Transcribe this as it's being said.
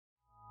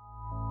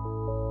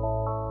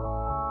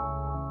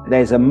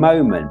there's a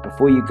moment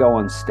before you go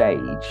on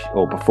stage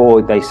or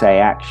before they say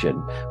action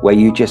where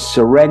you just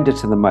surrender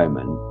to the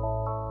moment,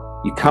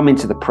 you come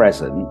into the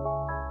present,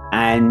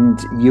 and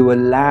you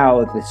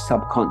allow the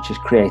subconscious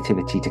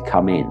creativity to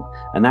come in.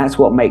 And that's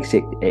what makes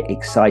it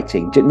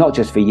exciting, not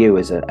just for you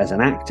as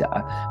an actor,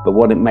 but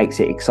what it makes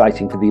it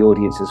exciting for the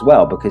audience as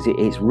well, because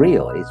it's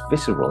real, it's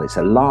visceral, it's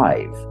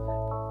alive.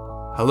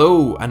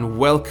 Hello and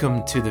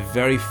welcome to the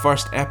very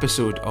first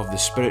episode of the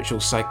Spiritual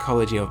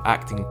Psychology of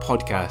Acting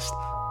podcast.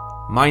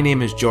 My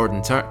name is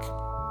Jordan Turk.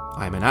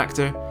 I'm an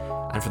actor,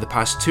 and for the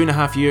past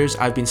 2.5 years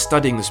I've been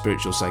studying the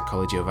spiritual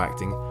psychology of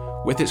acting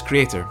with its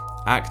creator,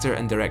 actor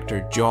and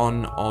director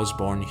John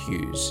Osborne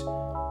Hughes.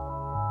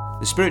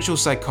 The spiritual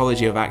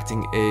psychology of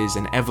acting is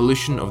an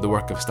evolution of the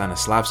work of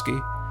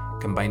Stanislavski,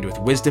 combined with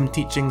wisdom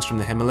teachings from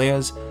the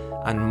Himalayas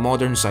and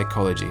modern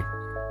psychology,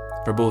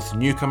 for both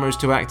newcomers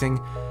to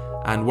acting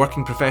and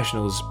working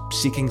professionals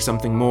seeking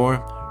something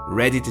more,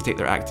 ready to take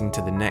their acting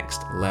to the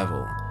next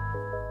level.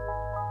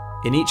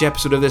 In each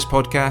episode of this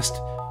podcast,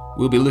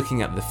 we'll be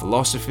looking at the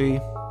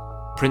philosophy,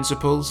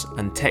 principles,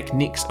 and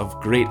techniques of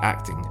great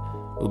acting.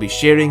 We'll be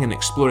sharing and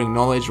exploring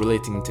knowledge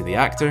relating to the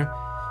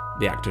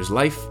actor's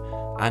life,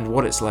 and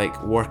what it's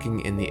like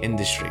working in the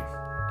industry.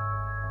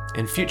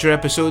 In future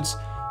episodes,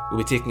 we'll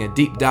be taking a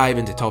deep dive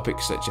into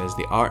topics such as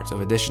the art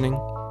of auditioning,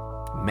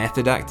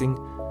 method acting,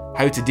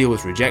 how to deal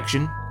with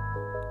rejection,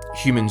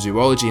 human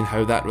zoology and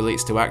how that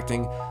relates to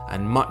acting,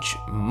 and much,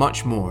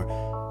 much more.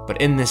 But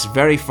in this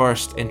very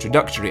first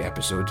introductory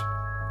episode,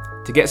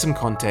 to get some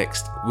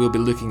context, we'll be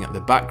looking at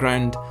the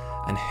background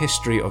and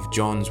history of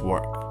John's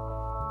work.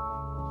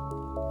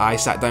 I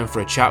sat down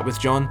for a chat with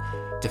John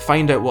to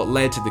find out what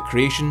led to the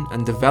creation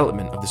and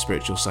development of the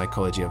spiritual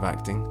psychology of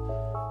acting,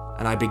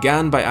 and I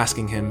began by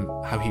asking him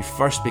how he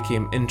first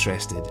became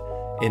interested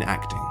in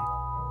acting.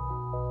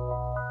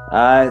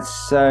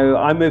 So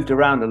I moved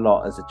around a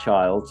lot as a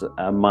child.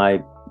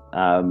 My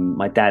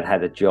dad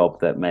had a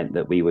job that meant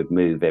that we would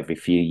move every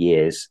few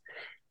years.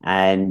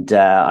 And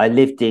I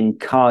lived in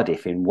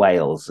Cardiff in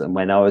Wales. And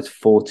when I was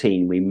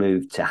 14, we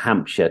moved to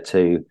Hampshire,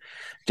 to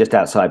just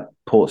outside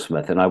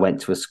Portsmouth. And I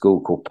went to a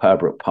school called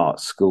Purbrook Park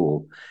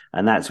School.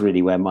 And that's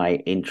really where my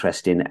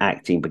interest in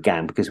acting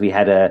began, because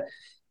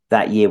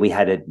that year we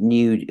had it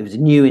was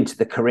new into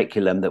the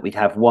curriculum that we'd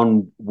have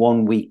one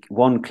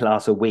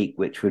class a week,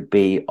 which would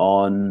be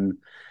on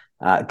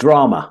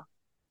drama.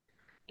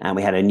 And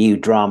we had a new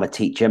drama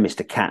teacher,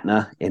 Mr.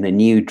 Katner, in a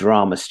new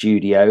drama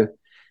studio.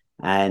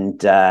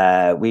 And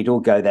we'd all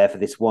go there for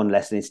this one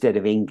lesson. Instead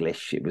of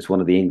English, it was one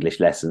of the English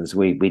lessons.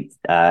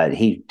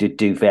 He did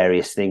do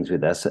various things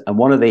with us. And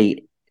one of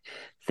the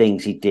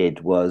things he did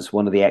was,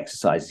 one of the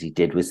exercises he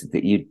did was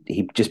that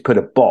he just put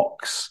a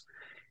box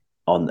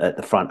at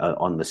the front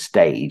on the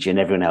stage, and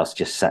everyone else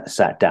just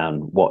sat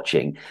down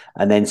watching.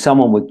 And then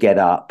someone would get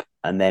up,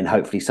 and then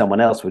hopefully someone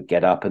else would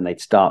get up, and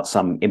they'd start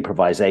some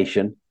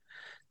improvisation.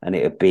 And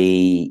it would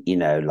be,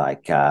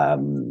 like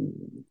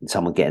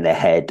someone getting their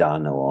hair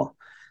done, or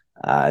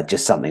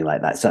just something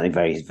like that, something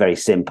very, very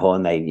simple.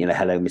 And they,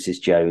 hello, Mrs.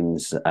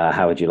 Jones,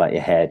 how would you like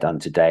your hair done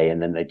today?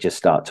 And then they'd just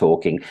start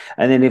talking.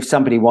 And then if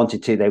somebody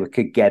wanted to,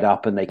 could get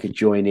up and they could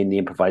join in the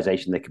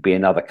improvisation. There could be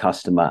another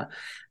customer,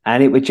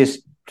 and it would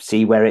just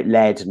see where it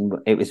led. And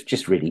it was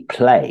just really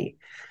play.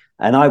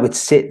 And I would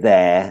sit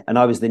there, and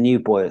I was the new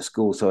boy at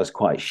school, so I was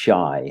quite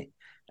shy.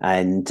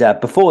 And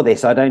before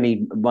this,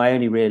 my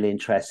only real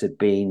interest had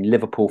been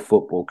Liverpool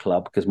Football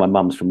Club, because my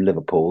mum's from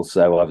Liverpool,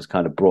 so I was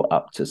kind of brought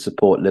up to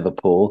support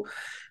Liverpool.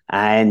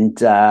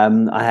 And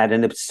I had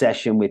an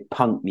obsession with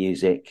punk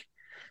music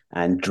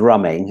and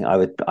drumming.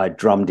 I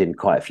drummed in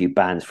quite a few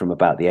bands from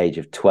about the age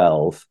of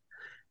 12,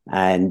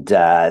 and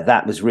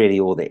that was really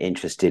all that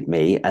interested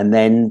me. And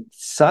then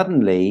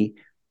suddenly,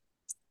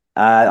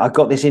 I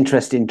got this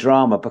interest in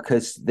drama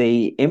because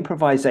the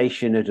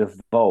improvisation had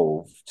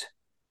evolved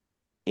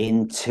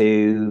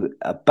into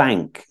a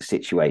bank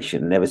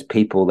situation. There was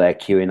people there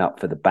queuing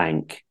up for the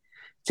bank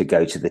to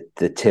go to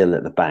the till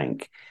at the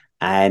bank,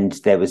 and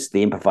the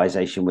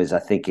improvisation was, I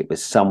think it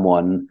was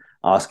someone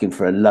asking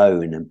for a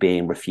loan and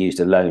being refused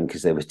a loan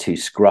because they were too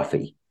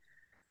scruffy.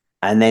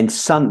 And then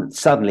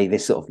suddenly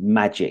this sort of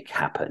magic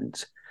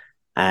happened,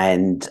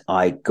 and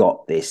I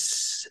got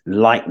this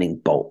lightning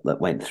bolt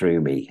that went through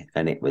me,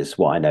 and it was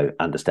what I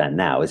understand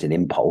now as an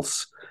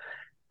impulse.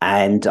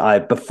 And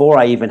before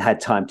I even had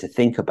time to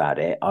think about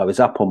it, I was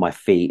up on my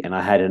feet, and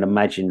I had an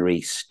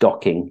imaginary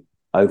stocking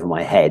over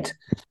my head,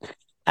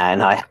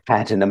 and I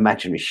had an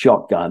imaginary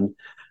shotgun.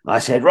 I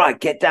said, right,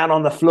 get down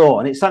on the floor.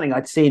 And it's something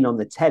I'd seen on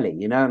the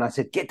telly, and I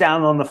said, get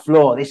down on the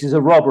floor. This is a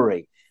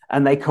robbery.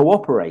 And they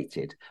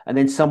cooperated. And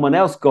then someone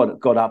else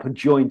got up and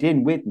joined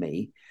in with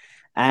me,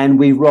 and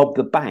we robbed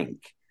the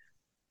bank.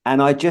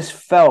 And I just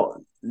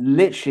felt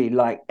literally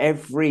like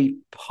every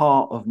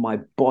part of my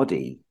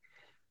body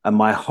and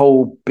my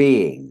whole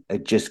being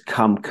had just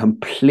come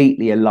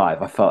completely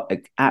alive. I felt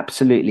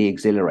absolutely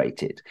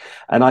exhilarated,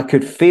 and I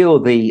could feel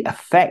the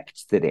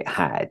effect that it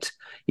had.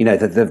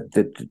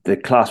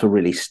 the class were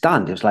really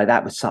stunned. It was like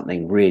that was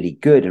something really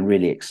good and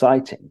really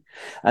exciting.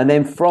 And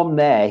then from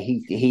there,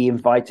 he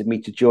invited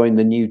me to join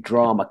the new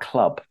drama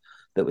club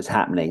that was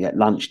happening at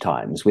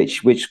lunchtimes,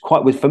 which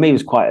quite was for me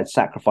was quite a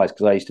sacrifice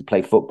because I used to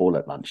play football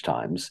at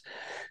lunchtimes.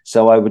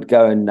 So I would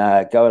go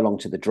along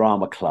to the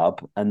drama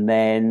club, and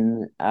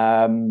then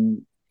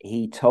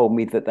he told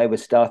me that they were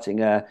starting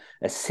a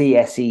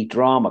CSE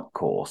drama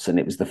course, and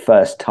it was the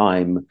first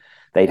time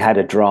they'd had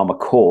a drama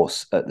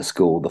course at the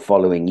school the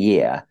following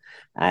year.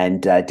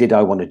 And did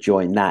I want to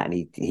join that?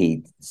 And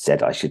he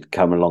said I should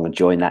come along and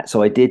join that.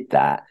 So I did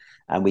that.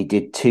 And we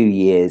did 2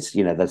 years,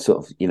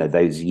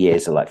 those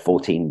years are like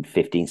 14,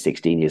 15,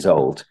 16 years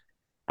old.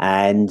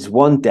 And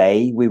one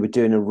day we were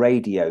doing a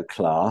radio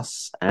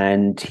class,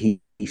 and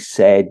he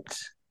said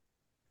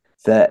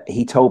that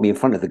he told me in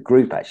front of the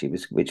group, actually,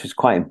 which was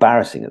quite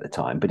embarrassing at the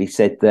time, but he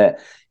said that,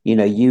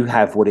 you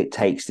have what it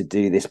takes to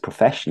do this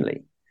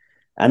professionally.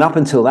 And up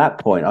until that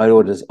point, I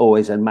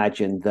always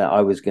imagined that I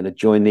was going to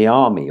join the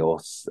army or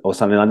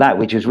something like that,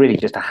 which was really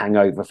just a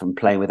hangover from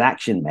playing with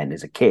action men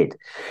as a kid.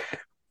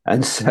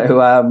 And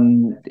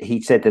so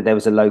he said that there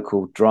was a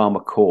local drama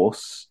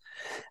course.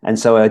 And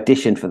so I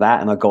auditioned for that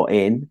and I got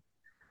in.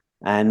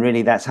 And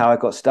really, that's how I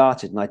got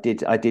started. And I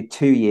did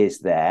 2 years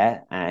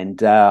there,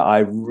 and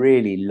I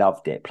really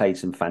loved it. Played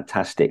some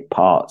fantastic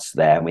parts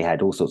there, and we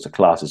had all sorts of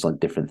classes on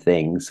different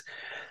things.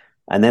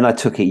 And then I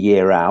took a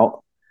year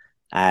out,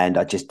 and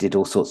I just did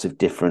all sorts of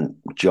different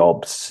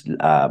jobs,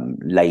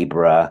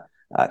 labourer,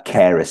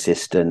 care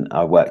assistant.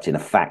 I worked in a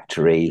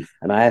factory,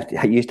 and I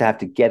used to have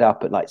to get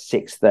up at like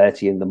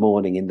 6:30 in the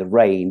morning in the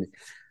rain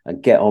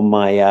and get on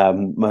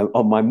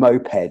my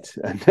moped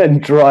and then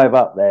drive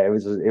up there.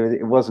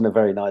 It wasn't a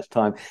very nice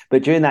time.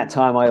 But during that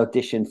time, I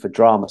auditioned for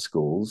drama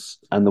schools,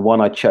 and the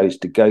one I chose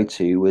to go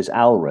to was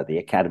ALRA, the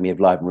Academy of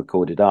Live and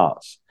Recorded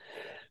Arts,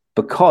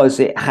 because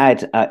it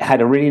had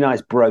a really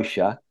nice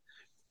brochure.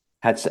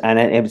 And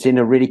it was in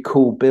a really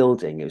cool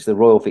building. It was the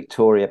Royal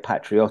Victoria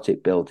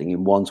Patriotic Building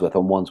in Wandsworth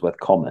on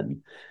Wandsworth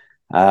Common.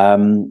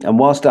 And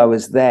whilst I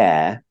was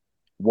there,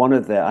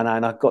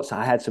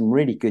 I had some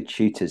really good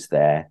tutors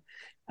there.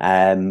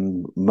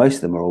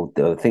 Most of them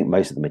I think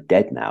most of them are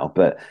dead now,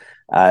 but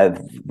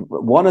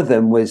one of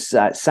them was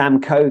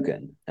Sam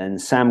Kogan,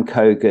 and Sam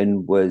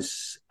Kogan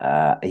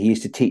he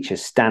used to teach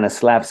us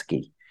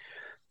Stanislavski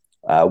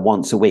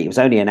once a week. It was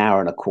only an hour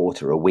and a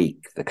quarter a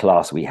week, the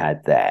class we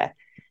had there.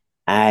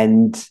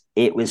 And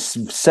it was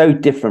so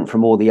different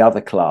from all the other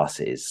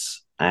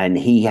classes. And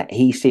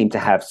he seemed to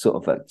have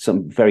sort of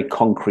some very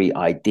concrete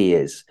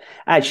ideas,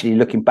 actually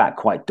looking back,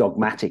 quite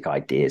dogmatic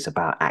ideas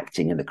about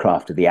acting and the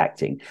craft of the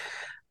acting.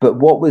 But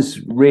what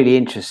was really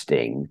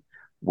interesting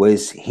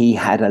was he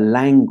had a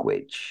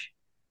language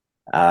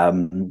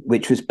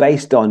which was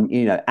based on,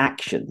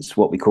 actions,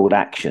 what we called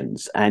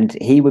actions. And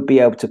he would be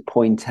able to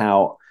point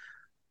out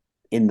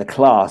in the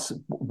class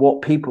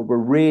what people were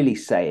really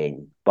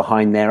saying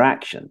behind their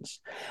actions.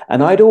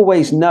 And I'd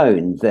always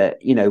known that,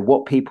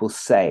 what people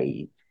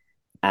say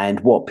and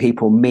what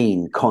people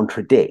mean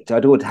contradict.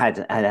 I'd always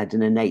had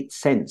an innate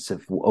sense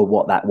of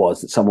what that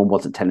was, that someone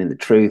wasn't telling the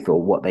truth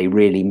or what they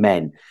really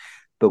meant.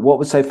 But what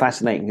was so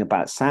fascinating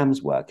about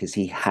Sam's work is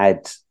he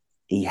had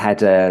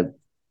a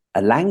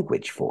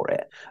language for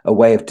it, a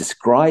way of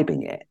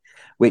describing it,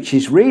 which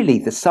is really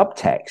the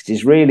subtext,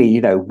 is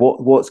really,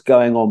 what's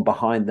going on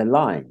behind the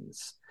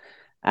lines.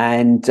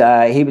 And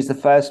he was the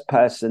first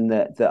person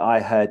that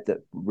I heard that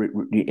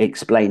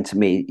explained to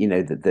me,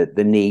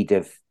 the need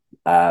of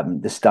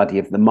the study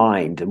of the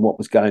mind and what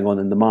was going on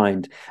in the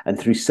mind, and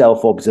through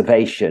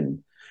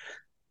self-observation,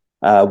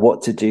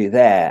 what to do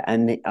there.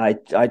 And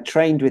I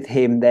trained with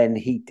him then.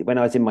 When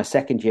I was in my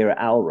second year at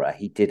ALRA,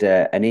 he did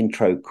an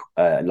introduction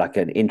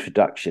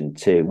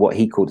to what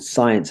he called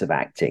science of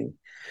acting,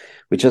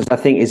 which I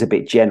think is a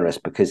bit generous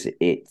because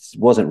it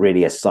wasn't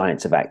really a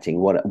science of acting.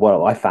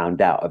 What I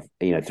found out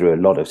through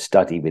a lot of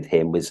study with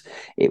him was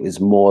it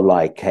was more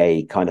like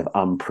a kind of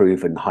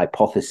unproven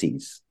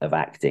hypotheses of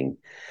acting.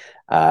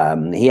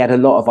 He had a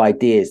lot of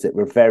ideas that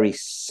were very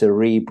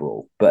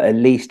cerebral, but at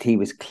least he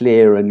was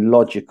clear and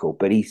logical.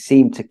 But he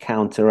seemed to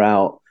counter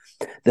out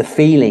the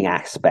feeling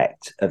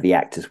aspect of the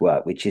actor's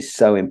work, which is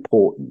so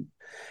important.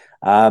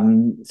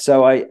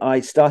 So I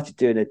started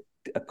doing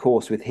a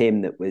course with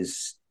him that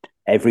was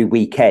every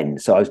weekend.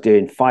 So I was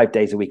doing 5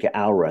 days a week at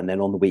ALRA, and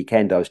then on the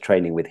weekend I was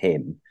training with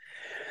him.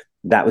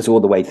 That was all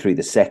the way through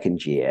the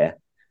second year.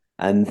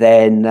 And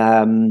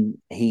then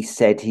he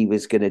said he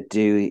was going to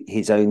do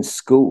his own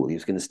school. He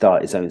was going to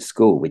start his own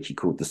school, which he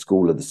called the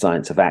School of the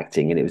Science of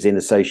Acting. And it was in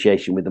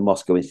association with the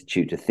Moscow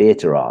Institute of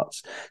Theatre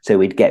Arts. So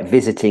we'd get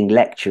visiting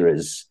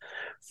lecturers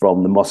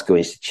from the Moscow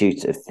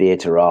Institute of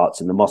Theatre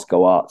Arts and the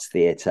Moscow Arts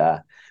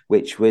Theatre,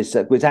 which was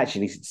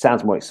actually,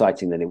 sounds more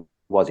exciting than it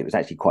was. It was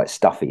actually quite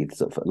stuffy,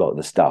 sort of a lot of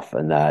the stuff.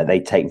 And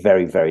they take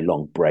very, very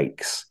long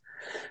breaks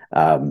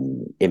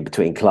in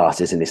between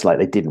classes, and it's like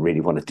they didn't really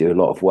want to do a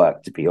lot of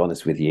work, to be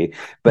honest with you.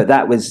 But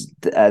that was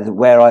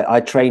where I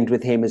trained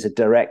with him as a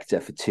director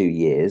for 2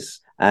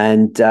 years,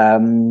 and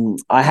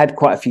I had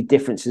quite a few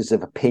differences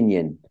of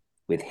opinion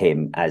with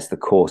him as the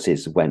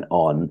courses went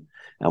on,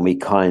 and we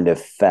kind of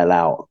fell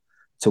out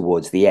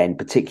towards the end,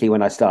 particularly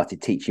when I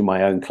started teaching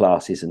my own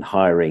classes and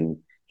hiring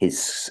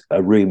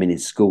a room in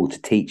his school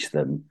to teach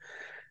them.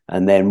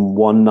 And then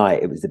one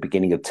night, it was the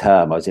beginning of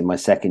term, I was in my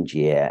second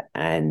year,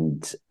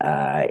 and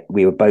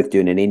we were both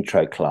doing an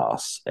intro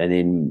class,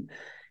 and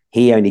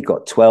he only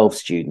got 12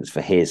 students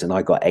for his, and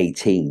I got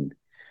 18.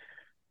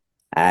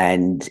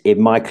 And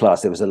in my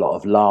class, there was a lot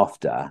of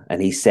laughter.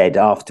 And he said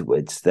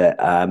afterwards that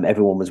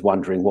everyone was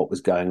wondering what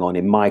was going on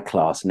in my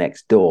class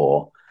next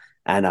door.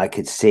 And I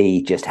could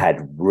see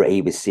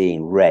he was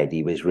seeing red.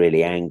 He was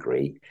really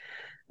angry.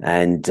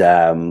 And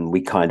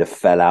we kind of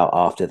fell out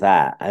after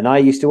that. And I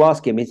used to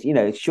ask him,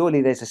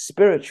 surely there's a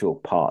spiritual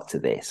part to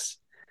this.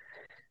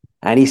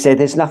 And he said,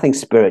 there's nothing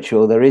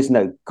spiritual. There is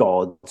no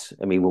God.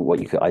 I mean,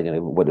 I don't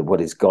know what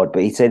is God,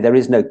 but he said there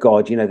is no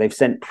God. They've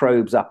sent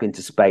probes up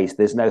into space.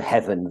 There's no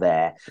heaven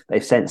there.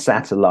 They've sent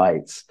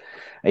satellites.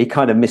 He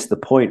kind of missed the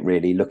point,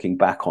 really, looking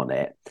back on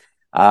it.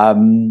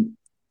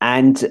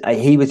 And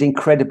he was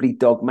incredibly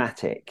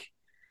dogmatic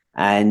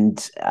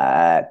and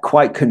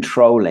quite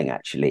controlling,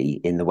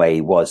 actually, in the way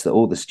he was, that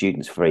all the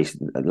students,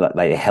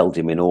 they held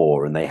him in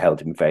awe and they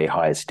held him in very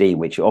high esteem,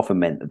 which often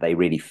meant that they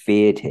really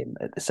feared him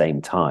at the same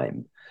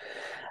time.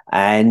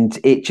 And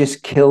it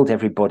just killed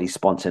everybody's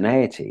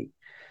spontaneity.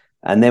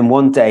 And then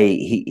one day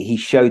he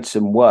showed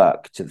some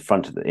work in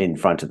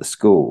front of the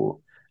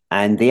school,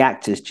 and the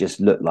actors just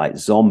looked like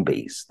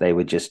zombies. They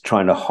were just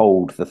trying to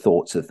hold the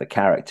thoughts of the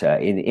character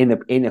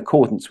in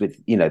accordance with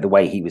the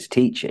way he was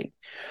teaching.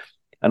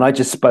 And I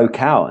just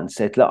spoke out and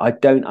said, look, I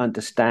don't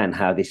understand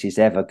how this is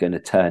ever going to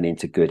turn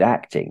into good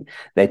acting.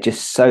 They're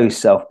just so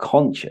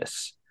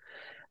self-conscious.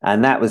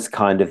 And that was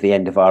kind of the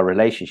end of our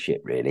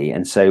relationship, really.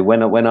 And so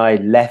when I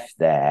left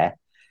there,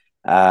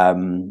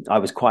 I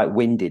was quite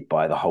winded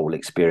by the whole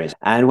experience.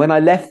 And when I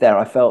left there,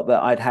 I felt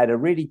that I'd had a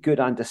really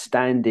good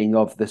understanding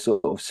of the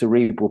sort of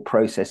cerebral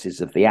processes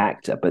of the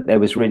actor, but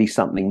there was really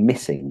something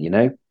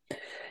missing,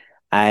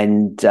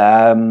 And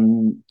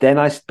then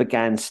I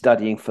began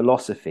studying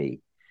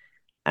philosophy,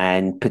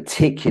 and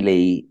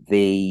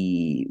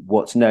particularly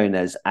what's known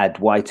as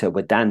Advaita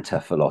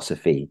Vedanta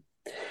philosophy,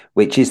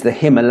 which is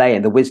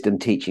the wisdom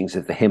teachings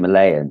of the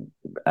Himalayan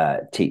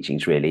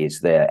teachings, really,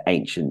 is the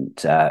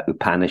ancient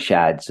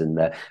Upanishads and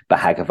the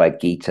Bhagavad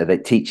Gita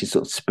that teaches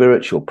sort of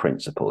spiritual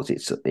principles.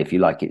 It's, if you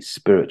like, it's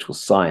spiritual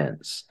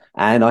science.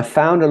 And I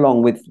found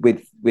along with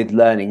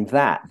learning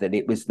that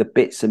it was the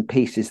bits and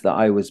pieces that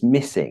I was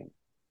missing,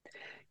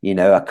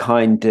 a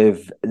kind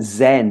of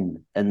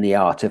Zen in the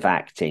art of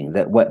acting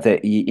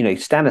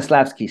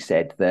Stanislavski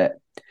said that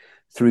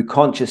through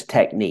conscious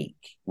technique,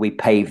 we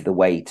pave the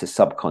way to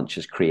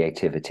subconscious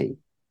creativity,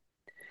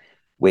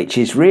 which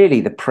is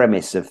really the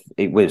premise of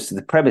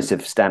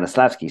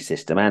Stanislavski's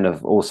system and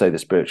of also the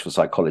spiritual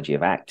psychology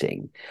of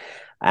acting.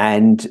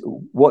 And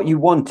what you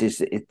want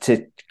is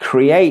to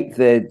create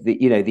the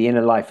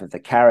inner life of the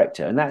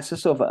character. And that's a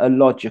sort of a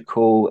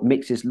logical,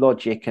 mixes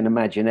logic and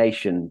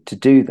imagination to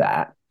do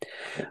that.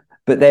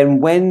 But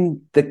then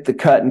when the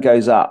curtain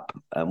goes up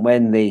and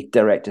when the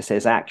director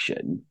says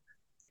action,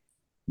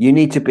 you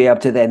need to be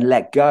able to then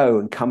let go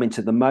and come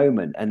into the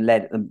moment and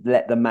let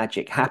the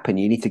magic happen.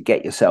 You need to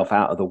get yourself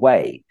out of the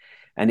way.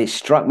 And it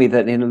struck me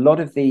that in a lot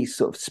of these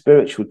sort of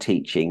spiritual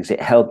teachings, it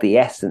held the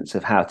essence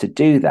of how to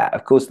do that.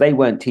 Of course, they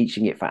weren't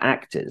teaching it for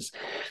actors.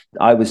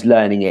 I was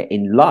learning it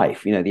in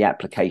life, the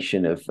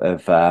application of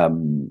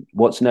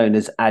what's known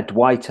as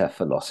Advaita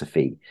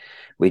philosophy,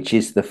 which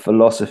is the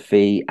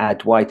philosophy.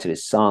 Advaita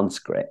is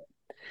Sanskrit.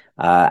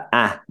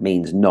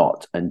 Means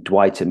not, and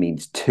Dvaita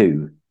means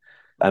two.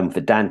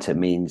 Vedanta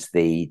means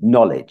the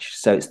knowledge.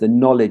 So it's the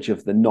knowledge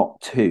of the not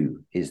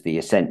to is the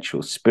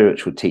essential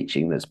spiritual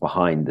teaching that's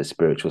behind the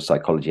spiritual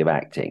psychology of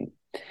acting.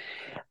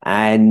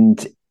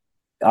 And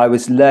I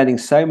was learning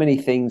so many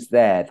things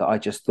there that I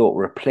just thought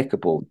were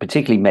applicable,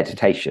 particularly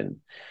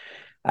meditation.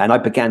 And I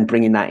began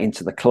bringing that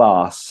into the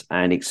class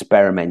and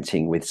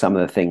experimenting with some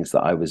of the things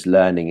that I was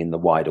learning in the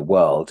wider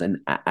world. And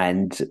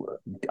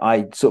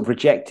I sort of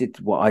rejected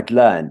what I'd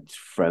learned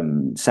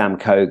from Sam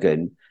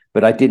Kogan,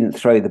 but I didn't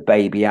throw the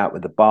baby out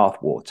with the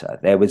bathwater.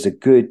 There was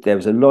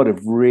a lot of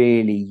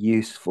really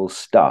useful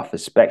stuff,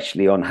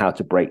 especially on how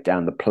to break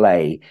down the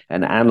play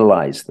and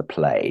analyze the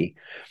play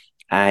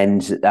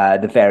and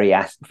the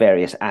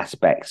various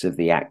aspects of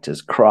the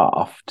actor's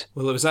craft.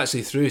 Well, it was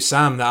actually through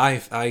Sam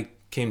that I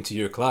came to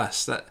your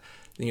class. That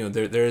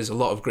there is a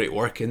lot of great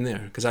work in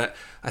there, because I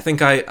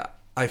think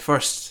I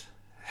first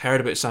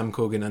heard about Sam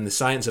Kogan and the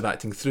science of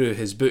acting through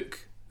his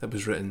book that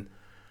was written,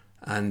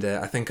 and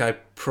I think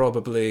that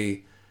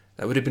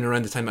would have been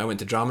around the time I went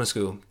to drama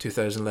school,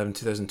 2011,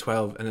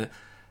 2012. And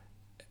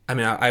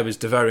I was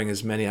devouring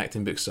as many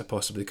acting books as I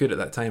possibly could at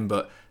that time,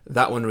 but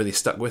that one really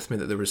stuck with me,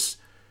 that there was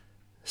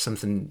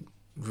something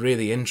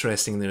really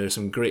interesting there,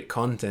 some great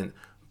content.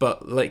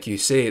 But like you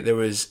say, there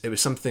was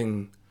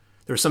something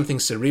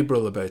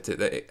cerebral about it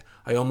that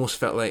I almost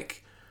felt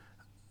like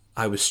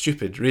I was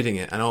stupid reading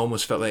it. And I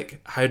almost felt like,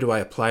 how do I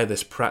apply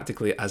this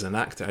practically as an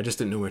actor? I just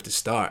didn't know where to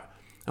start.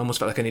 I almost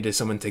felt like I needed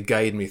someone to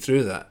guide me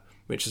through that,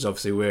 which is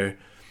obviously where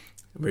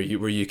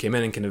you came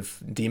in and kind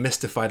of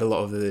demystified a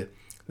lot of the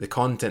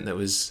content that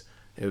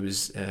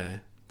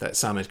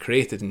Sam had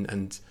created,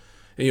 and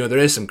there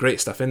is some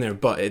great stuff in there,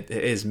 but it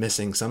is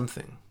missing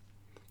something,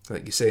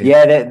 like you say.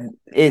 Yeah,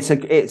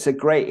 it's a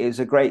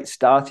great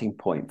starting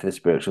point for the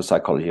spiritual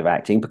psychology of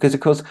acting, because of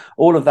course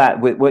all of that,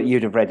 what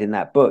you'd have read in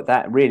that book,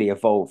 that really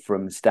evolved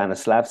from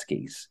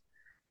Stanislavski's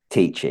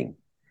teaching.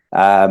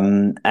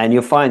 And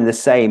you'll find the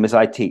same as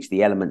I teach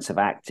the elements of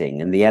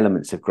acting, and the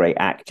elements of great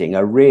acting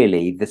are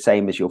really the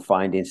same as you'll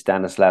find in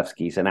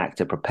Stanislavski's An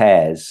Actor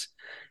Prepares: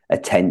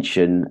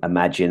 attention,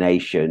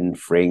 imagination,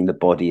 freeing the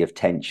body of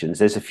tensions.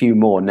 There's a few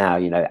more now,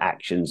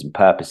 actions and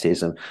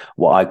purposes, and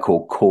what I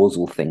call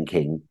causal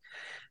thinking.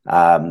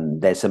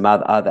 There's some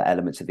other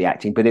elements of the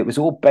acting, but it was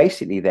all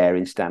basically there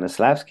in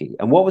Stanislavski.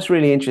 And what was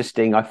really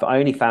interesting, I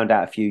only found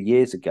out a few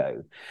years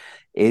ago,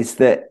 is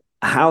that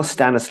how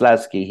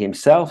Stanislavski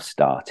himself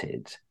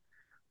started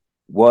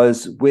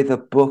was with a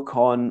book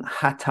on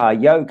Hatha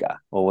Yoga,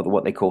 or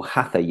what they call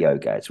Hatha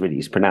Yoga.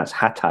 It's pronounced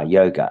Hatha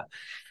Yoga.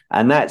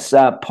 And that's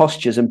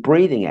postures and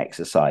breathing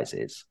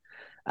exercises.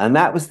 And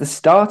that was the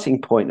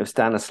starting point of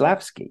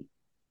Stanislavski.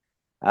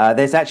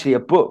 There's actually a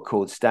book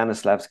called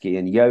Stanislavski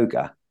and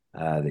Yoga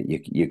that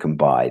you can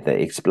buy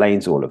that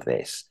explains all of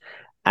this.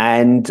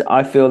 And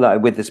I feel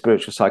that with the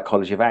spiritual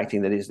psychology of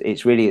acting, that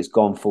it's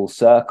gone full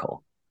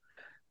circle.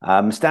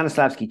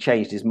 Stanislavski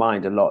changed his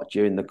mind a lot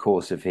during the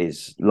course of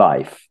his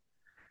life.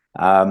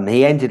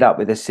 He ended up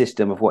with a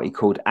system of what he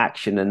called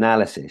action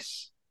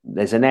analysis.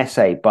 There's an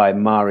essay by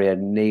Maria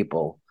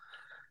Nebel,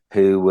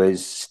 who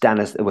was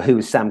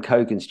Sam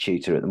Kogan's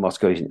tutor at the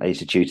Moscow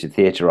Institute of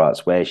Theatre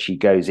Arts, where she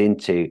goes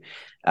into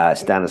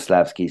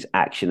Stanislavski's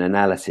action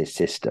analysis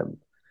system.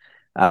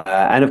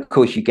 And of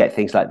course, you get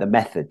things like the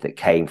method that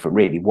came from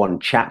really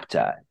one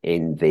chapter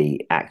in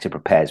The Actor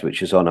Prepares,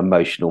 which was on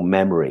emotional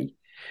memory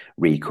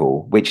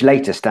recall, which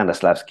later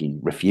Stanislavski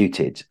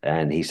refuted.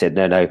 And he said,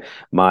 no,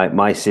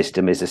 my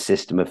system is a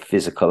system of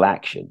physical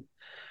action,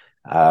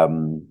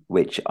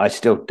 which I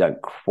still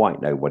don't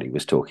quite know what he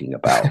was talking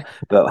about.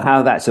 But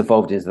how that's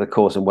evolved into the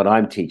course and what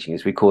I'm teaching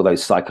is we call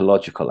those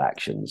psychological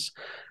actions,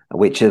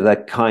 which are the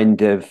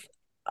kind of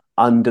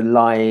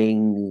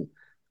underlying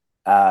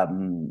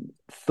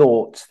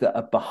thoughts that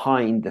are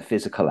behind the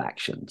physical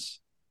actions,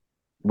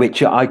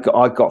 which I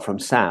got from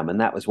Sam. And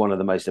that was one of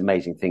the most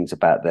amazing things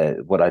about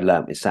what I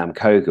learned with Sam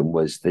Kogan,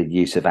 was the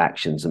use of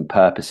actions and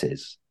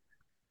purposes.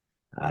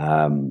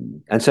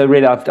 And so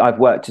really I've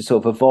worked to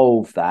sort of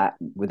evolve that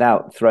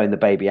without throwing the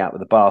baby out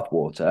with the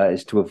bathwater,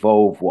 is to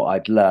evolve what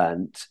I'd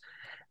learned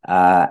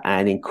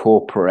and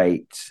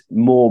incorporate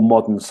more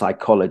modern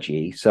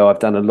psychology. So I've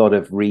done a lot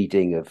of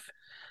reading of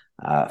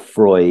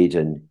Freud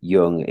and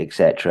Jung,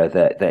 etc.,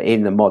 that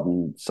in the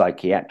modern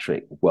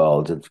psychiatric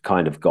world have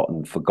kind of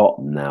gotten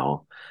forgotten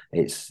now.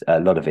 It's a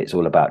lot of it's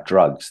all about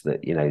drugs, that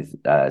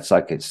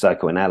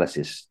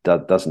psychoanalysis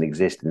doesn't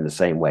exist in the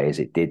same way as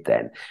it did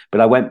then.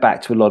 But I went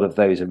back to a lot of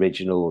those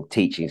original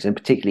teachings, and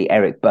particularly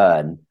Eric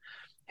Berne,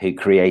 who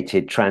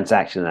created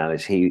transaction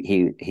analysis.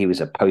 He was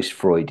a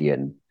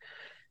post-Freudian,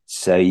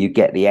 so you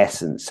get the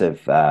essence of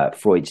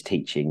Freud's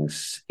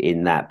teachings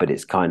in that, but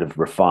it's kind of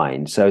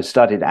refined. So I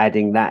started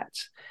adding that.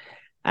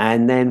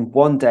 And then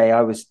one day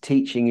I was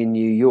teaching in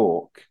New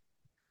York,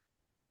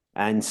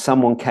 and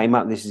someone came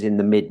up, this is in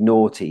the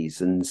mid-noughties,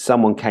 and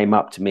someone came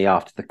up to me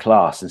after the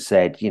class and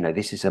said,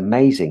 this is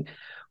amazing.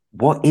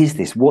 What is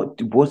this?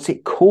 What's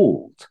it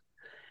called?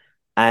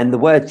 And the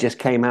words just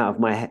came out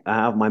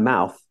of my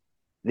mouth.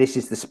 This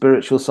is the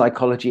spiritual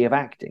psychology of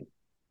acting.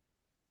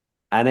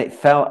 And it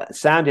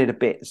sounded a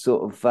bit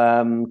sort of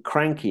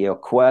cranky or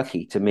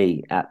quirky to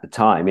me at the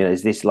time.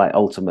 Is this like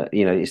ultimate,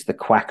 it's the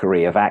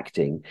quackery of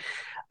acting.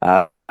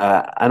 And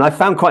I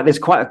found there's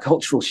quite a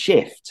cultural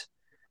shift,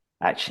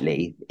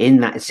 actually,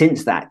 in that,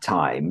 since that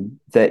time,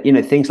 that,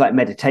 things like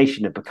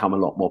meditation have become a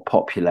lot more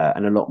popular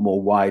and a lot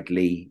more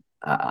widely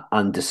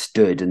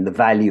understood, and the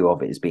value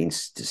of it has been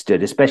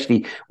understood,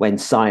 especially when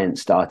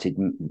science started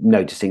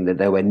noticing that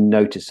there were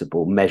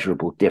noticeable,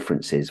 measurable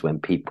differences when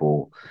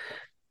people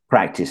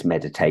practice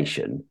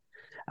meditation.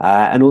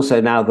 And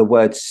also now the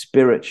word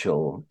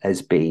spiritual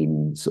has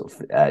been sort of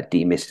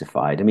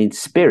demystified. I mean,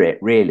 spirit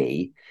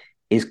really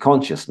is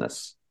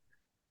consciousness.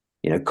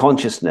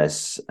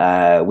 Consciousness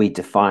we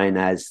define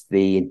as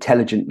the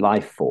intelligent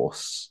life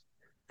force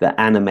that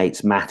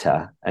animates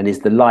matter and is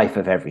the life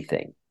of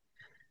everything.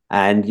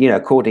 And,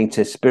 according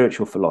to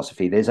spiritual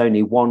philosophy, there's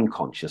only one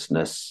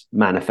consciousness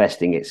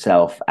manifesting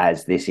itself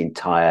as this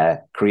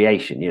entire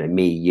creation.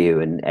 Me, you,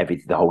 and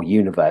the whole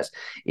universe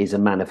is a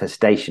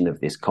manifestation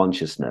of this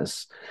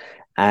consciousness.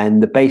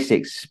 And the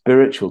basic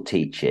spiritual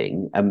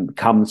teaching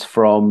comes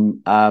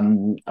from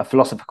a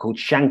philosopher called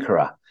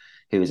Shankara,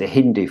 who was a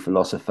Hindu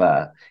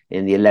philosopher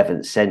in the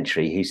 11th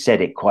century, who said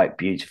it quite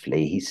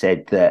beautifully. He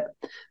said that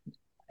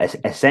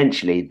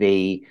essentially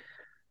the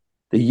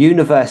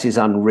universe is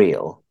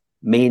unreal,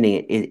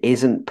 meaning it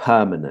isn't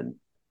permanent.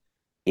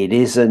 It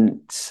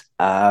isn't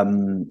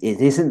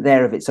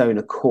there of its own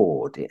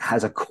accord. It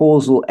has a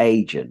causal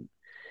agent.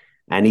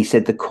 And he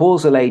said the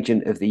causal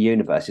agent of the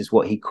universe is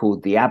what he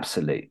called the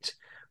absolute,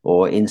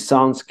 or in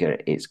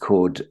Sanskrit, it's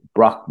called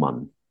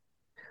Brahman.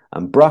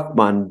 And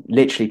Brahman,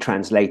 literally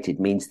translated,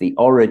 means the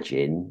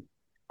origin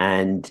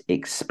and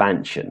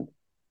expansion.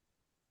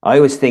 I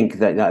always think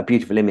that a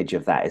beautiful image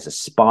of that is a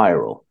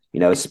spiral.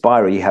 A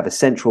spiral, you have a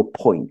central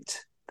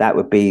point. That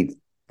would be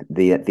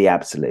the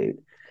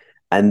absolute.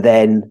 And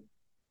then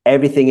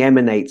everything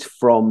emanates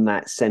from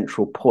that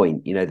central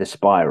point, the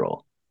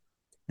spiral.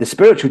 The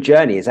spiritual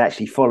journey is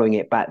actually following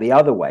it back the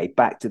other way,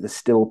 back to the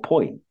still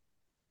point,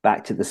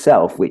 back to the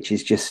self, which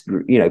is just,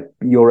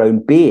 your own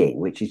being,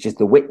 which is just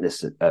the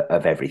witness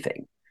of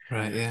everything.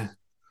 Right, yeah.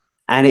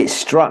 And it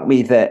struck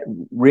me that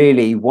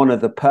really one of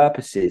the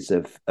purposes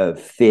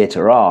of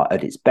theatre art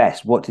at its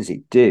best, what does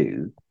it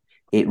do?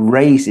 It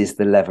raises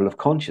the level of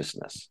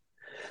consciousness.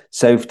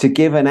 So to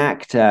give an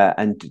actor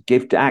and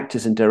give to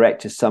actors and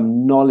directors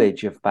some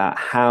knowledge about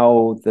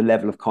how the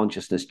level of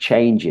consciousness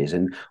changes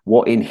and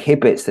what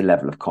inhibits the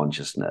level of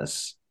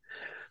consciousness,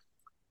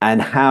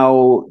 and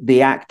how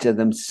the actor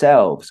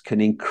themselves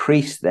can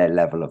increase their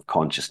level of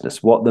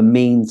consciousness, what the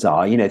means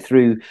are,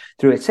 through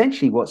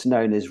essentially what's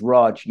known as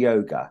Raj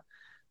Yoga.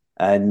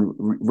 And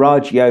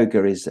Raj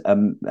Yoga is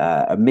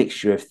a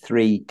mixture of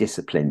three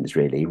disciplines,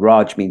 really.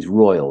 Raj means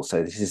royal.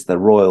 So this is the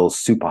royal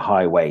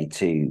superhighway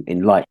to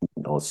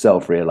enlightenment or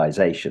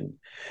self-realization.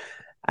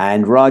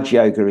 And Raj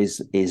Yoga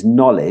is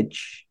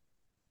knowledge.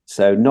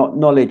 So not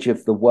knowledge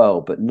of the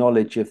world, but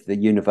knowledge of the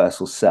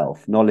universal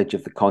self, knowledge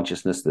of the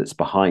consciousness that's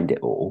behind it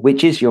all,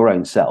 which is your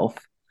own self.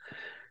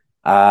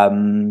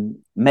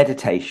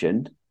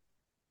 Meditation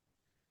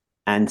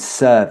and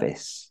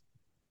service.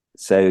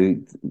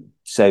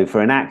 So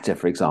for an actor,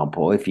 for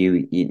example, if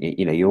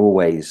you're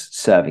always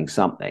serving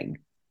something,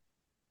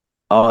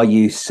 are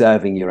you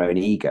serving your own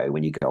ego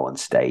when you go on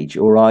stage,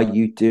 or are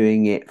you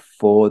doing it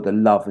for the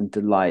love and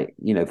delight,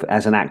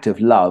 as an act of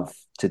love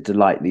to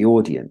delight the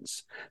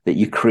audience, that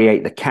you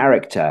create the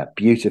character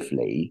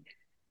beautifully,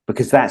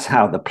 because that's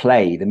how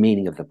the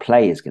meaning of the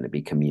play is going to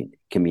be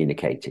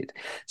communicated.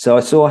 So I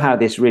saw how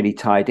this really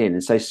tied in.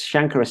 And so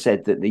Shankara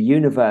said that the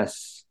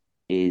universe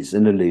is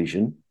an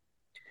illusion.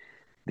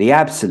 The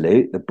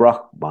absolute, the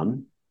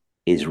Brahman,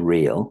 is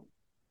real,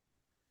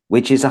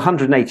 which is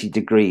 180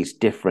 degrees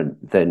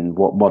different than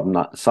what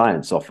modern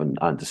science often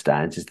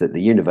understands, is that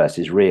the universe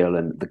is real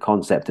and the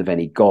concept of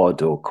any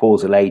God or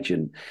causal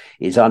agent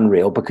is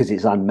unreal because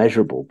it's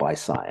unmeasurable by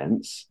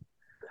science.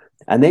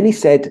 And then he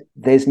said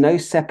there's no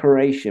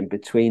separation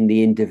between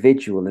the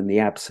individual and the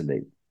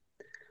absolute,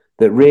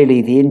 that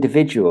really the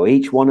individual,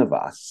 each one of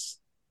us,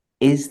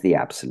 is the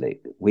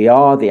absolute. We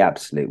are the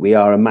absolute. We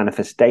are a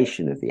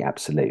manifestation of the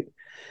absolute.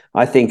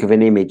 I think of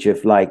an image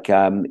of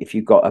if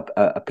you've got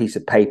a piece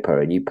of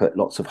paper and you put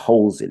lots of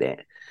holes in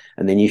it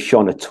and then you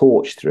shone a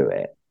torch through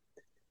it,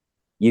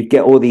 you'd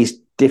get all these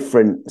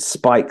different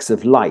spikes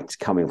of light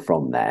coming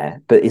from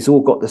there, but it's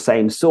all got the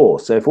same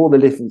source. So if all the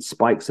different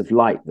spikes of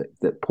light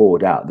that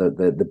poured out,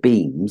 the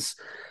beams,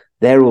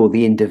 they're all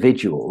the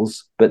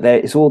individuals, but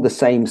it's all the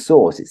same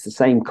source. It's the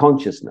same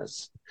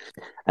consciousness.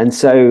 And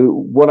so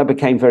what I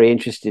became very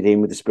interested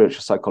in with the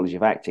spiritual psychology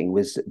of acting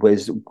was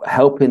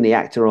helping the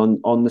actor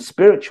on the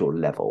spiritual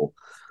level,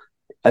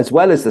 as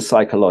well as the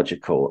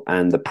psychological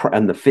and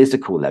the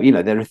physical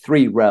level. There are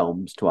three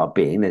realms to our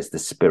being. There's the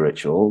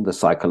spiritual, the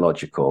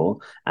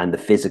psychological, and the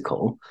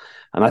physical.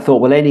 And I thought,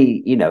 well,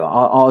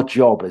 our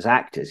job as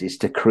actors is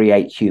to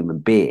create human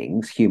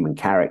beings, human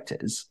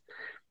characters.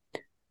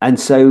 And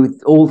so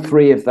all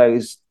three of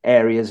those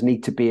areas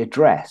need to be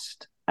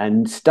addressed.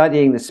 And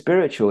studying the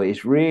spiritual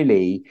is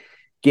really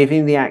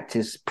giving the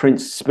actors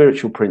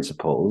spiritual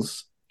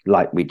principles,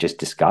 like we just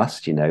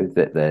discussed,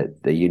 that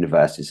the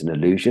universe is an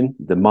illusion.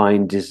 The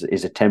mind is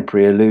a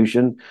temporary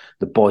illusion.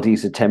 The body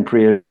is a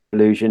temporary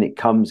illusion. It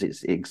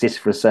exists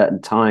for a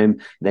certain time,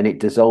 then it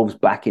dissolves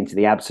back into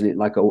the absolute,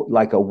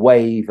 like a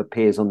wave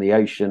appears on the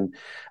ocean,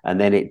 and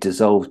then it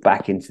dissolves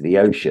back into the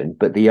ocean,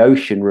 but the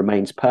ocean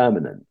remains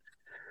permanent.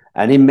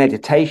 And in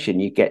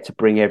meditation, you get to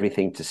bring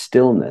everything to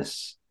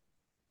stillness.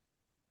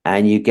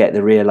 And you get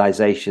the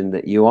realization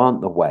that you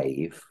aren't the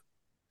wave,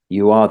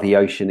 you are the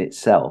ocean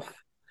itself.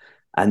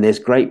 And there's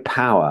great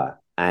power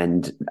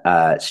and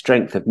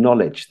strength of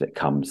knowledge that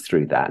comes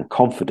through that, and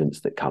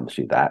confidence that comes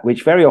through that,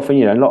 which very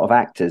often, a lot of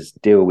actors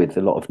deal with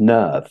a lot of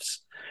nerves.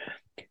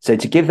 So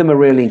to give them a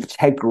real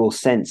integral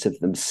sense of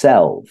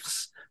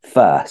themselves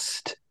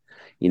first,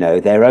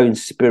 their own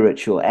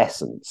spiritual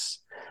essence,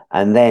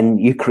 and then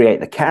you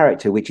create the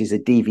character, which is a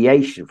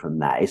deviation from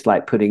that. It's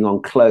like putting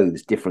on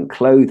different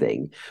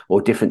clothing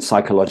or different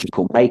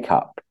psychological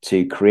makeup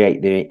to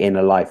create the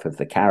inner life of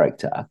the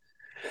character.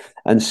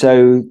 And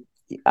so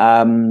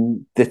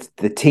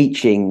the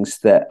teachings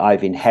that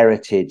I've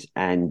inherited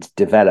and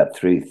developed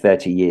through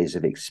 30 years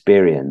of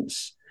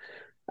experience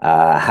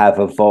have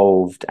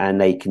evolved,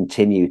 and they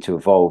continue to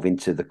evolve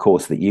into the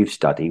course that you've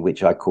studied,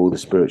 which I call the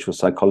spiritual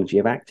psychology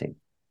of acting.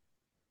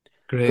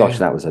 Great. Gosh,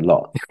 that was a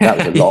lot. That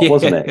was a lot,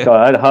 wasn't it?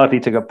 God, I hardly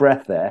took a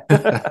breath there.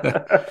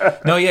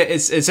 No, yeah,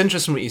 it's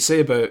interesting what you say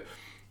about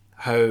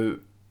how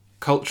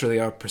culturally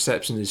our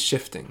perception is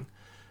shifting,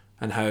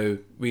 and how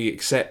we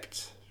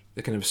accept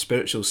the kind of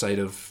spiritual side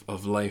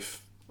of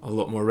life a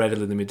lot more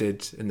readily than we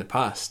did in the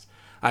past.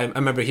 I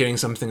remember hearing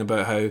something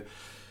about how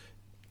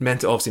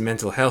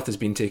mental health has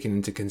been taken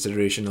into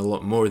consideration a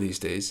lot more these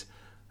days,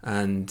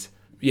 and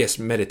yes,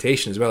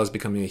 meditation as well is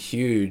becoming a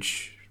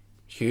huge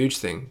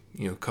thing,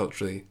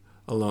 culturally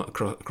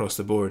across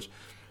the board.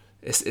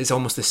 It's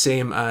almost the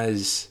same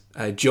as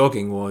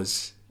jogging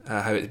was,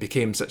 how it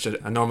became such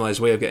a normalized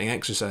way of getting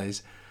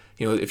exercise.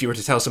 If you were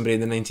to tell somebody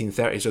in the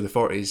 1930s or the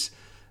 40s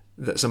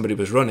that somebody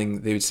was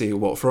running, they would say,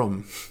 "What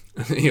from?"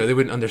 They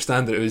wouldn't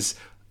understand that it's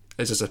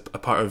just a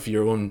part of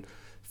your own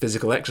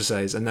physical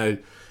exercise. And now,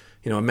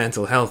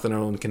 mental health and our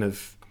own kind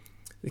of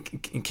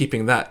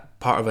keeping that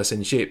part of us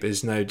in shape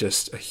is now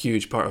just a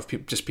huge part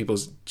of just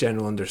people's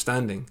general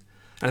understanding.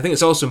 And I think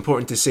it's also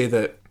important to say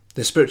that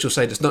the spiritual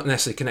side is not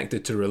necessarily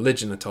connected to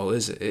religion at all,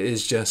 is it? It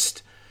is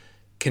just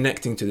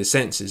connecting to the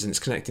senses, and it's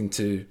connecting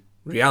to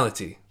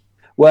reality.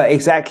 Well,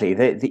 exactly.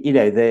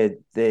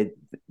 The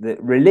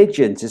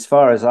religions, as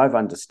far as I've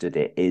understood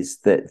it, is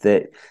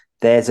that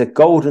there's a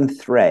golden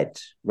thread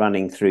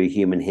running through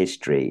human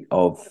history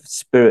of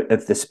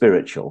the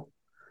spiritual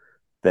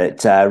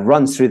that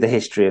runs through the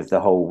history of the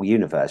whole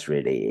universe.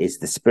 Really, is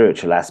the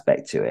spiritual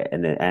aspect to it,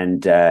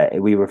 and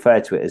we refer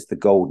to it as the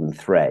golden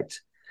thread.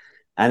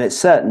 And at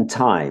certain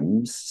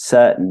times,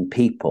 certain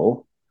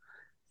people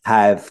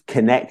have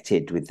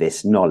connected with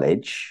this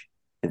knowledge,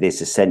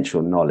 this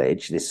essential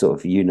knowledge, this sort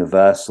of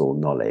universal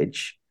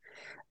knowledge,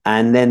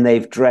 and then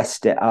they've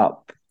dressed it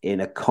up in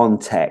a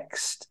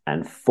context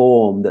and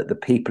form that the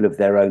people of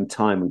their own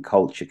time and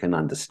culture can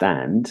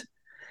understand.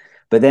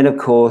 But then, of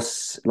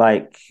course,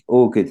 like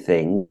all good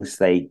things,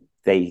 they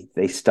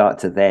start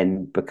to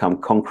then become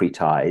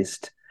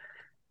concretized,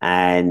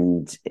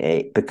 and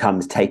it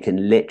becomes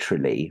taken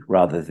literally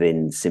rather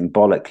than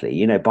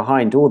symbolically.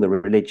 Behind all the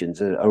religions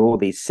are all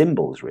these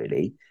symbols,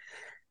 really.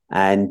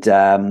 And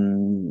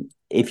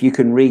if you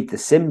can read the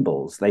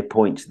symbols, they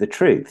point to the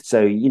truth.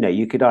 So,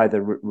 you could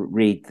either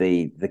read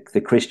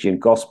the Christian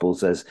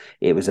Gospels as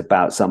it was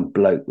about some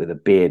bloke with a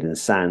beard and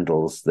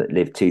sandals that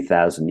lived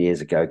 2,000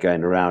 years ago,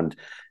 going around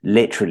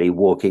literally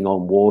walking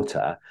on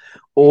water.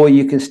 Or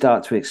you can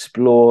start to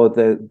explore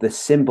the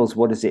symbols.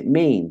 What does it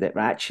mean? That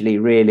actually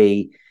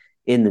really,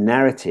 in the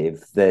narrative,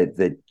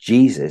 that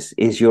Jesus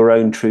is your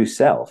own true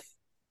self.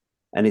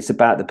 And it's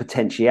about the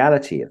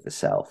potentiality of the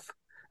self.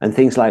 And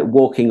things like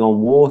walking on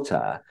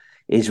water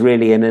is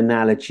really an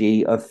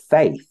analogy of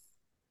faith.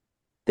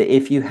 That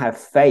if you have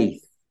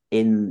faith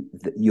in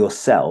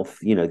yourself,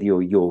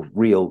 your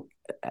real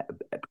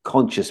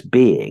conscious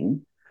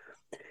being,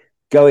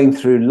 going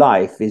through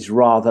life is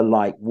rather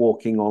like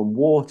walking on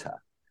water.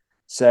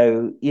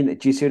 So, do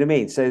you see what I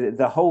mean? So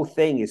the whole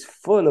thing is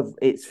full of,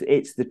 it's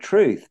the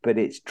truth, but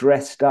it's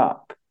dressed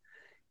up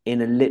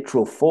in a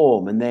literal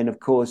form. And then, of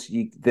course,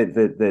 you get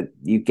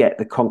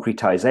the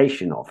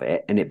concretization of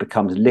it, and it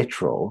becomes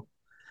literal.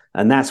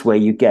 And that's where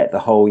you get the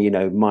whole,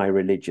 my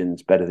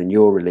religion's better than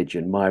your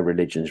religion, my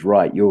religion's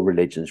right, your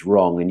religion's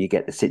wrong. And you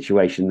get the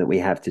situation that we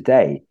have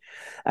today.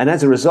 And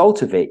as a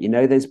result of it,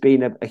 there's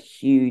been a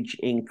huge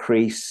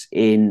increase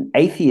in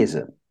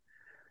atheism.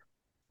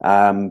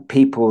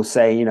 People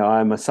say,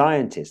 I'm a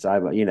scientist.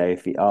 I'll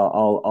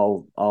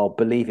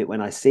believe it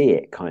when I see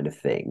it, kind of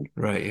thing.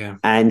 Right. Yeah.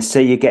 And so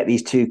you get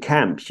these two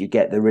camps. You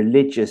get the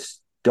religious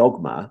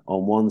dogma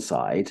on one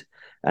side,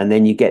 and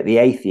then you get the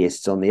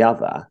atheists on the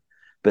other.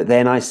 But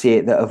then I see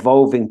it that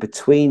evolving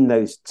between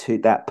those two,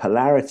 that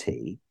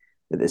polarity,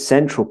 at the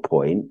central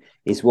point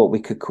is what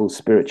we could call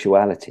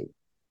spirituality.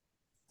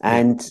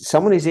 And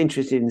someone who's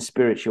interested in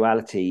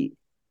spirituality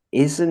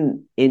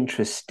isn't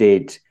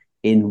interested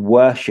in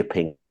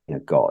worshipping a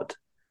God.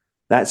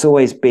 That's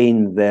always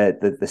been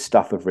the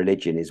stuff of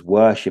religion, is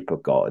worship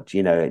of God,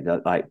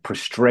 like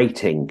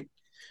prostrating,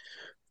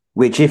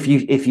 which if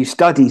you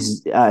study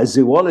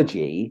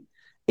zoology,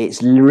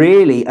 it's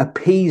really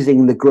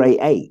appeasing the great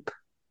ape.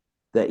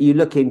 That you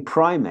look in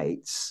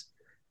primates,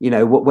 when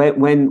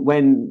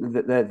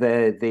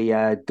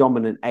the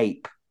dominant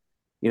ape,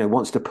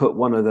 wants to put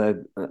one of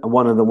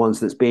the ones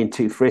that's being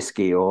too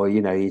frisky, or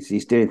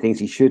he's doing things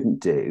he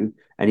shouldn't do,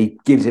 and he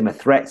gives him a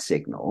threat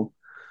signal.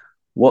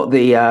 What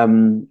the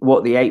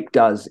ape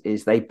does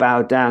is they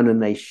bow down,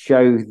 and they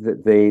show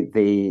that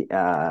the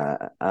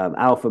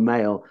alpha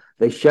male,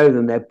 they show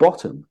them their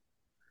bottom,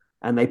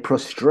 and they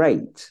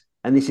prostrate.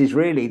 And this is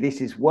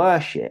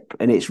worship,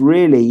 and it's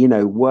really,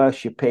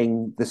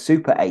 worshipping the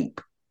super ape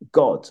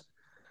God.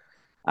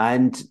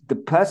 And the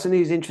person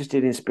who's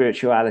interested in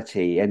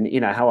spirituality,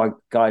 and how I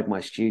guide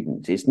my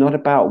students, it's not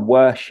about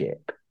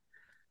worship.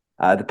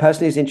 The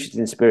person who's interested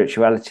in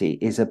spirituality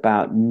is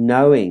about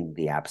knowing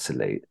the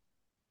absolute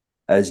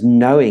as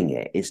knowing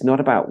it. It's not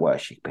about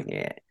worshipping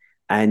it.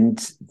 And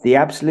the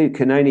absolute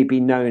can only be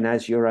known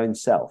as your own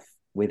self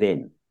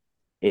within.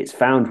 It's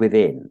found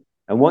within.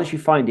 And once you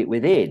find it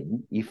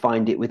within, you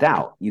find it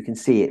without. You can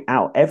see it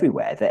out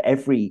everywhere, that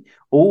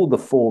all the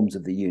forms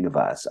of the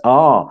universe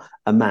are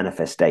a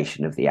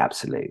manifestation of the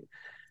absolute.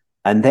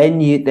 And then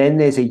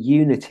there's a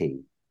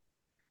unity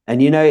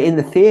And, in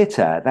the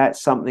theatre,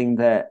 that's something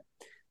that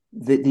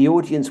the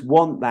audience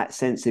want, that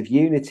sense of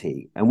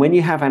unity. And when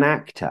you have an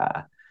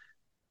actor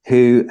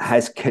who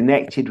has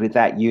connected with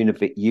that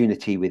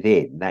unity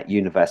within, that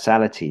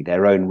universality,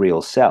 their own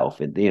real self,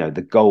 and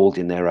the gold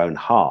in their own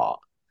heart,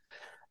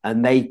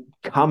 and they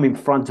come in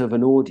front of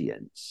an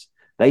audience,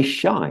 they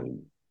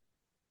shine.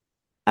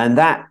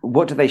 And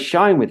what do they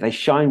shine with? They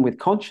shine with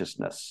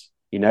consciousness,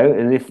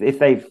 and if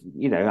they've,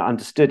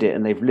 understood it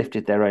and they've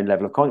lifted their own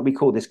level of consciousness, we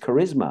call this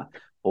charisma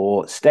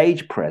or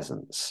stage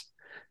presence.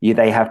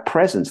 They have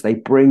presence. They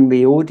bring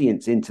the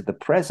audience into the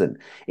present.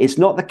 It's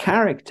not the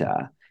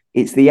character,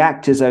 it's the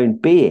actor's own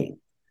being.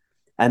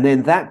 And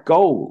then that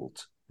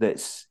gold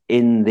that's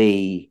in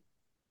the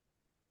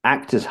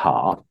actor's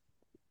heart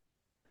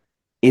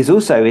is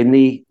also in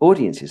the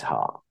audience's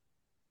heart,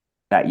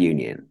 that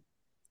union.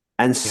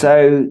 And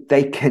so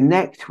they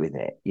connect with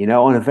it,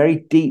 on a very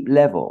deep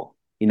level.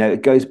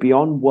 It goes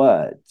beyond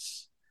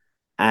words.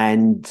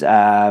 And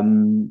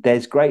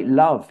there's great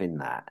love in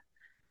that.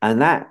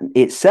 And that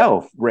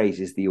itself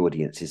raises the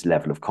audience's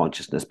level of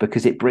consciousness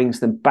because it brings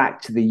them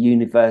back to the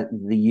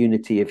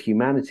unity of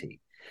humanity.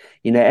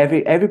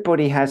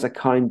 Everybody has a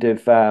kind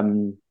of,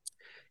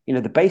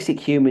 the basic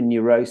human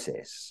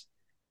neurosis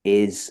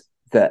is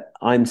that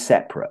I'm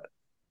separate.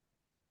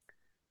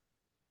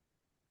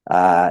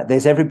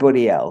 There's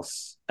everybody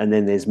else, and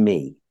then there's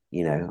me.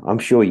 I'm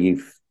sure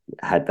you've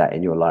had that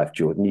in your life,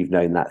 Jordan. You've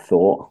known that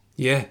thought.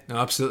 Yeah, no,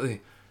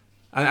 absolutely.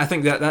 I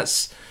think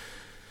that's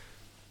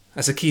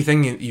a key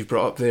thing you've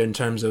brought up there in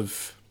terms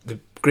of the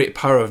great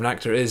power of an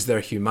actor is their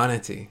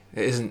humanity.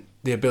 It isn't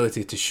the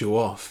ability to show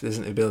off. It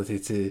isn't the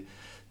ability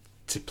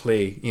to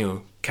play,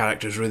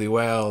 characters really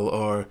well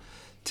or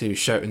to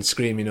shout and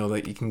scream.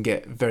 Like you can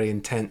get very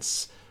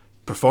intense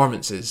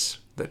performances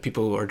that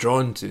people are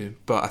drawn to.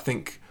 But I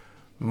think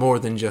more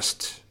than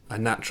just a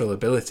natural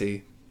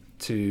ability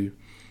to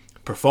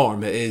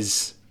perform, it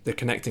is they're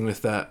connecting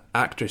with that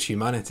actor's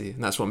humanity,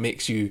 and that's what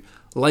makes you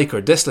like or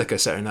dislike a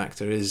certain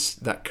actor, is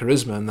that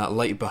charisma and that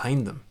light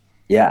behind them.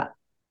 Yeah,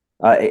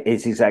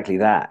 it's exactly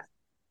that.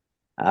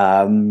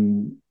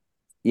 The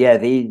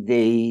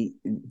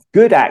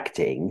good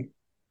acting,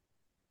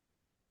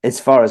 as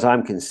far as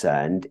I'm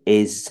concerned,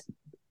 is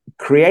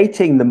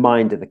creating the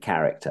mind of the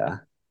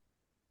character,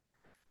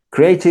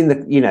 creating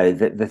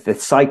the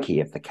psyche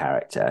of the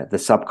character, the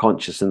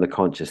subconscious and the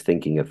conscious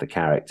thinking of the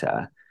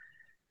character,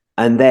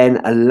 and then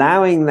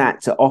allowing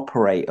that to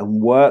operate and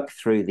work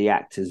through the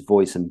actor's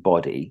voice and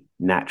body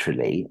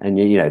naturally. And,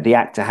 the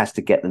actor has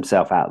to get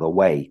themselves out of the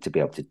way to be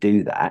able to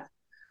do that.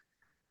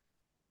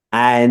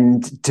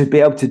 And to be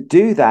able to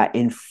do that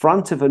in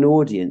front of an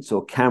audience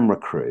or camera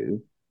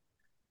crew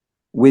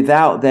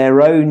without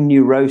their own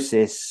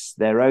neurosis,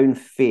 their own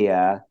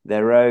fear,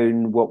 their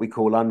own what we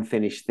call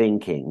unfinished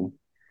thinking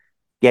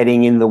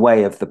getting in the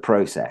way of the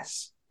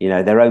process.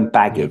 Their own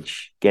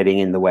baggage getting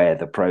in the way of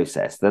the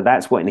process.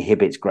 That's what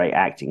inhibits great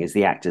acting, is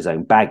the actor's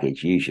own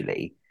baggage,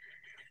 usually.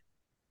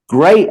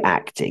 Great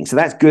acting, so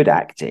that's good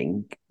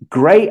acting.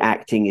 Great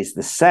acting is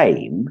the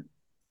same,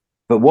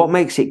 but what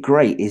makes it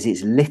great is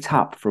it's lit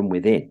up from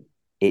within.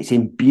 It's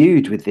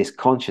imbued with this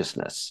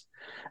consciousness.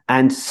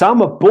 And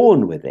some are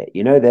born with it,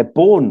 they're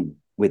born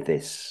with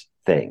this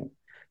thing.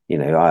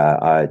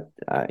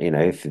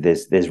 If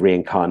there's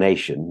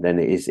reincarnation, then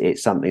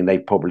it's something they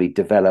probably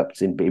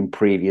developed in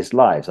previous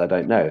lives. I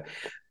don't know,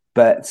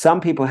 but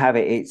some people have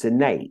it; it's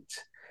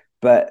innate.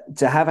 But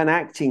to have an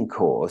acting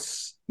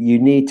course, you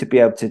need to be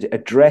able to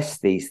address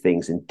these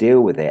things and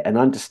deal with it and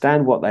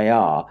understand what they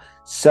are,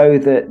 so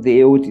that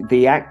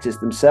the actors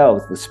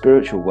themselves, the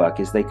spiritual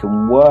workers, they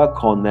can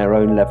work on their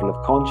own level of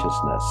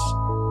consciousness.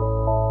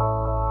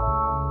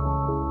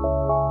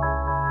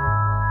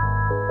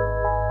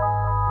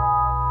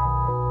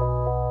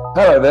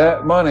 Hello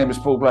there, my name is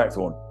Paul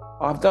Blackthorne.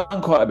 I've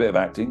done quite a bit of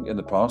acting in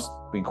the past,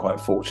 been quite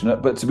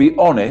fortunate, but to be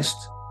honest,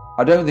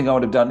 I don't think I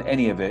would have done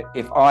any of it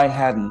if I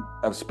hadn't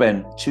have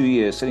spent 2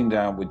 years sitting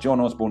down with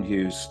John Osborne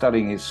Hughes,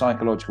 studying his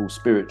psychological,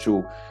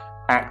 spiritual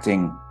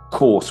acting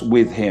course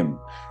with him.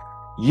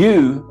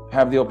 You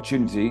have the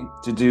opportunity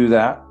to do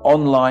that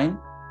online.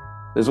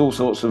 There's all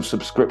sorts of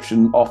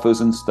subscription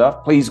offers and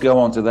stuff. Please go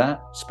on to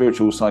that,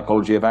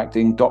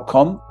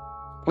 spiritualpsychologyofacting.com.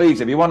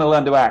 Please, if you want to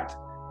learn to act,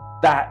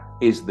 that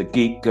is the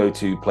geek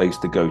go-to place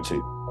to go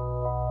to.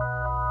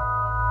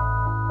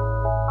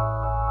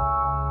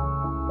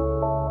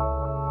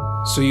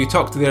 So you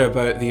talked there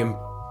about the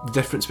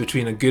difference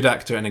between a good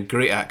actor and a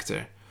great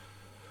actor.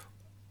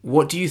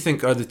 What do you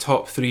think are the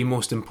top 3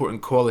 most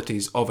important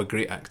qualities of a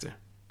great actor?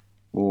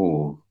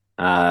 To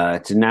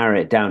narrow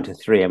it down to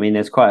 3, I mean,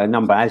 there's quite a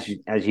number. As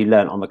you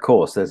learn on the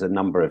course, there's a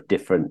number of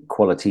different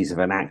qualities of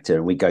an actor,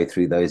 and we go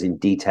through those in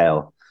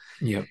detail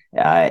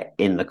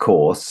in the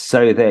course,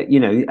 so that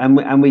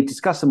and we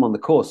discuss them on the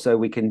course so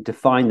we can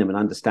define them and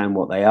understand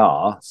what they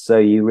are, so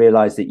you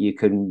realize that you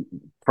can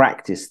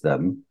practice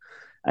them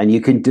and you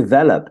can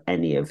develop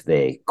any of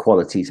the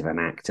qualities of an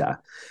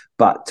actor.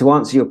 But to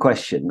answer your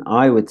question,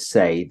 I would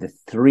say the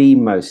 3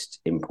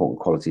 most important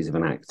qualities of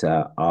an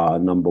actor are: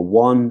 number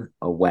 1,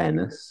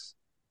 awareness;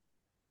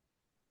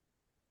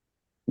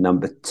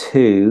 Number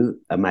 2,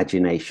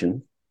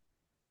 imagination.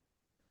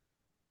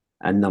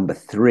 And number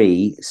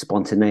 3,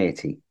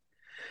 spontaneity.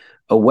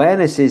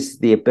 Awareness is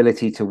the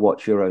ability to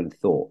watch your own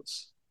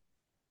thoughts.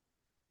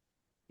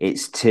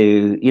 It's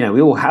to,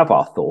 we all have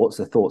our thoughts.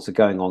 The thoughts are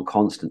going on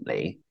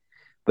constantly.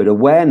 But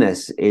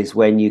awareness is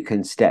when you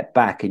can step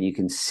back and you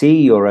can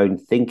see your own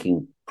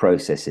thinking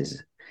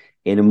processes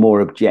in a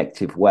more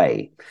objective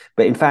way.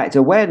 But in fact,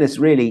 awareness,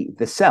 really,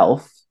 the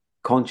self,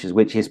 conscious,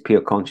 which is pure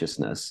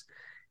consciousness,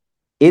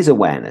 is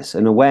awareness,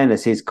 and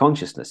awareness is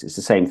consciousness. It's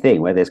the same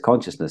thing. Where there's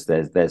consciousness,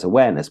 there's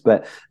awareness.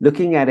 But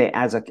looking at it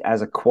as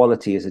a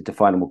quality, as a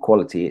definable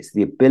quality, it's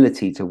the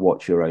ability to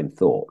watch your own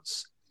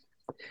thoughts.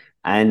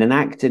 And an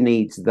actor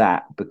needs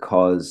that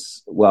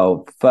because,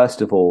 well,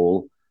 first of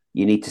all,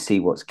 you need to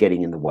see what's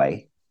getting in the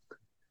way.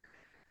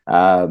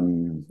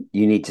 You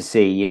need to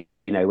see,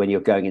 when you're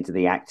going into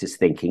the actor's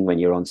thinking, when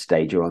you're on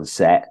stage or on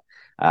set,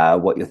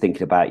 what you're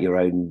thinking about your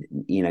own,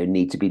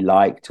 need to be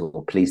liked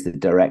or please the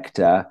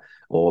director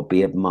or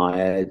be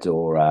admired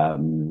or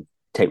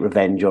take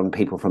revenge on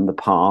people from the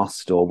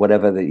past or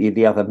whatever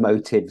the other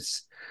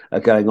motives are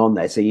going on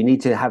there. So you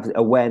need to have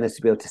awareness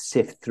to be able to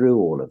sift through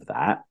all of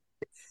that.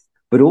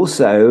 But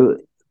also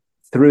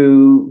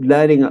through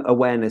learning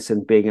awareness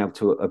and being able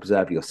to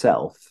observe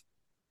yourself,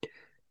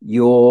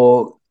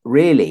 you're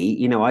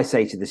really, I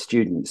say to the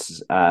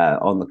students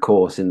on the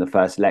course in the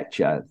first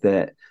lecture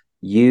that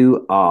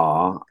you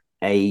are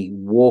a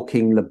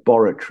walking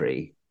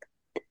laboratory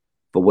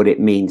for what it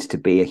means to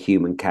be a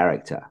human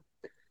character.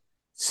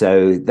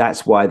 So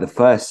that's why the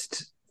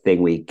first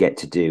thing we get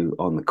to do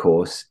on the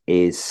course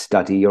is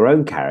study your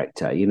own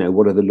character.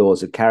 What are the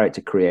laws of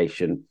character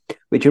creation,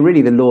 which are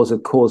really the laws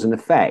of cause and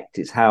effect.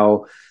 It's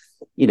how,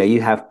 you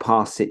have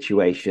past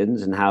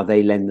situations and how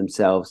they lend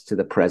themselves to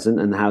the present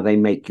and how they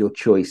make your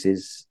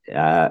choices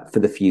for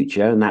the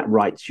future. And that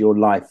writes your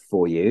life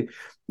for you.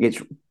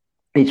 It's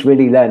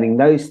really learning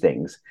those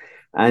things.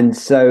 And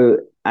so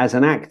as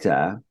an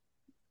actor,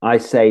 I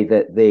say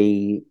that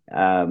the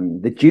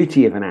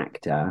duty of an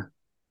actor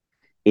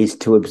is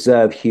to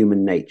observe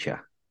human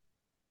nature,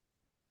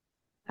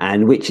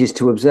 and which is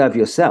to observe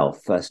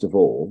yourself, first of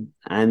all.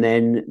 And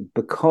then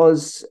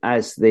because,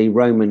 as the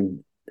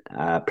Roman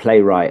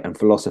playwright and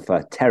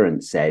philosopher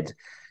Terence said,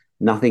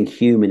 nothing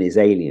human is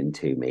alien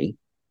to me.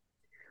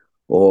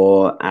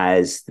 Or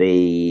as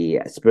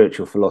the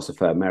spiritual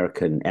philosopher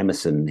American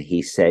Emerson,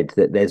 he said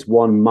that there's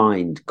one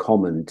mind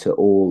common to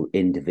all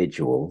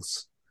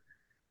individuals,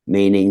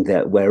 meaning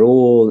that we're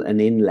all an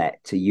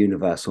inlet to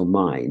universal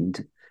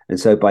mind. And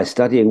so by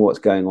studying what's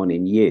going on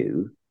in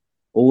you,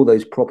 all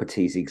those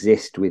properties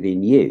exist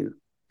within you.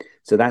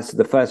 So that's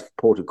the first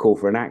port of call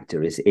for an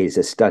actor is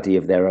a study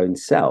of their own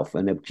self,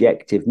 an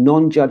objective,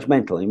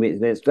 non-judgmental. I mean,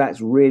 that's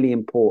really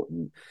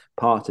important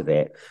part of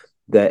it,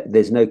 that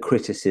there's no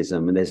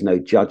criticism and there's no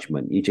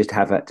judgment. You just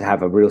have to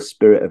have a real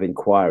spirit of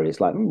inquiry.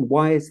 It's like,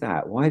 why is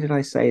that? Why did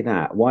I say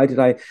that? Why did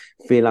I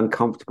feel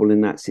uncomfortable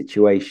in that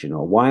situation?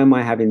 Or why am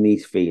I having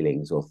these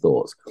feelings or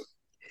thoughts?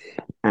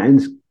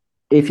 And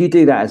if you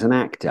do that as an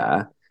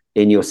actor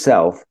in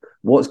yourself,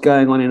 what's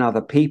going on in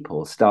other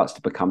people starts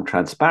to become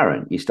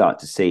transparent. You start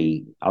to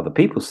see other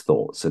people's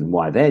thoughts and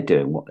why they're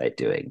doing what they're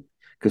doing,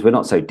 because we're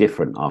not so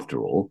different after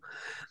all.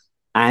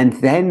 And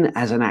then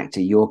as an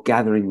actor, you're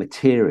gathering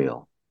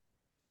material.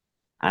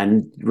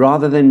 And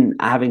rather than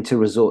having to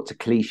resort to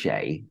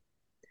cliche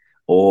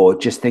or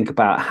just think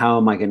about how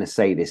am I going to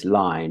say this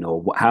line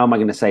or how am I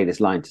going to say this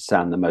line to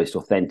sound the most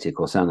authentic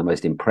or sound the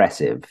most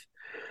impressive,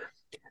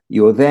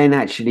 you're then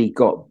actually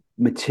got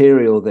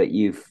material that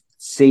you've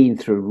seen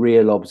through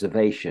real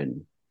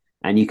observation,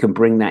 and you can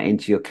bring that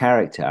into your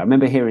character. I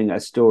remember hearing a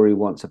story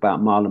once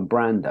about Marlon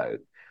Brando,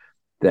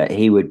 that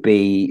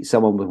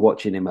someone was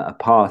watching him at a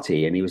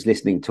party and he was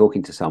listening,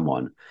 talking to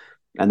someone,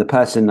 and the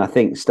person, I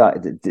think,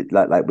 started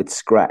like would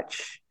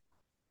scratch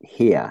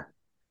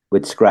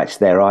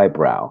their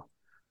eyebrow.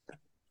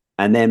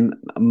 And then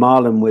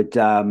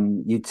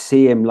Marlon you'd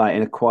see him like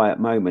in a quiet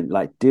moment,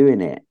 like doing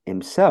it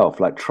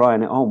himself, like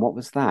trying it on. What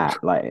was that?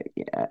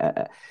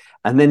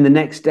 And then the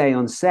next day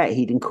on set,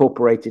 he'd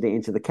incorporated it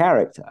into the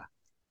character.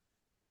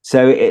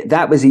 So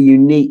that was a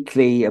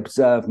uniquely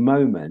observed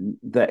moment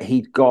that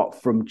he'd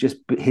got from just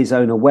his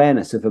own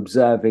awareness of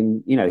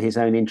observing, his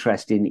own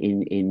interest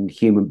in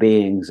human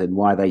beings and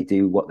why they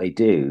do what they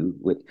do.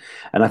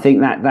 And I think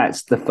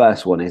that's the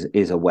first one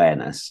is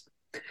awareness.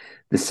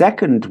 The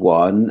second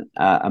one,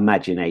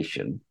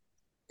 imagination,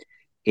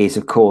 is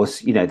of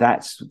course,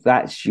 that's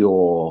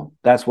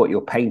what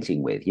you're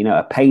painting with.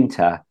 A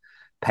painter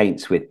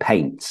paints with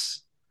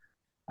paints.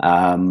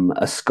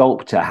 A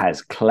sculptor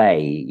has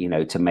clay,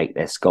 to make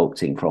their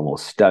sculpting from, or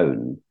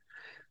stone.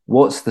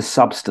 What's the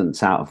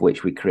substance out of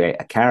which we create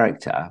a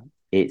character?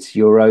 It's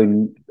your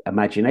own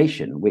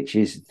imagination, which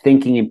is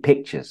thinking in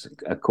pictures.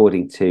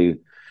 According to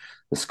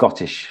the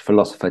Scottish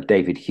philosopher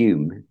David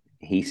Hume,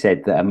 he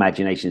said that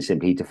imagination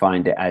simply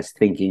defined it as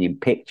thinking in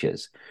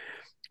pictures.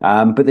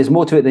 But there's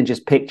more to it than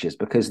just pictures,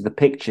 because the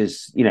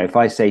pictures, if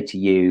I say to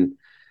you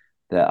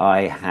that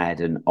I had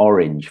an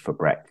orange for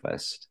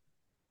breakfast,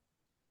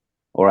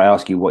 or I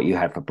ask you what you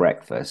had for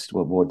breakfast,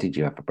 what did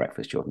you have for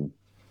breakfast, Jordan?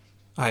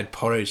 I had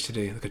porridge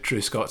today, like a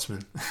true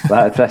Scotsman.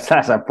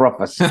 That's a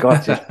proper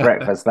Scottish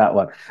breakfast, that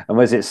one. And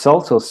was it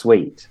salt or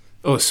sweet?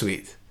 Oh,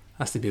 sweet.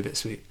 Has to be a bit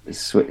sweet.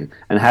 Sweet.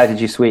 And how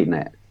did you sweeten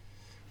it?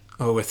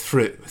 Oh, with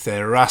fruit, with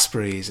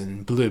raspberries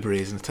and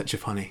blueberries and a touch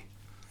of honey.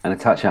 And a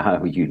touch of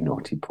honey, you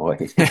naughty boy.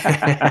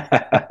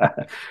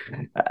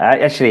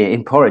 Actually,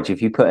 in porridge,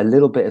 if you put a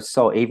little bit of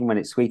salt, even when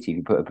it's sweet, if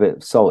you put a bit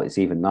of salt, it's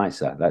even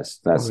nicer. That's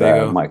that's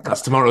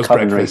tomorrow's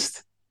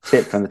breakfast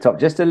tip from the top.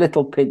 Just a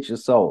little pinch of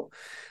salt.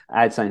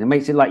 Add something. It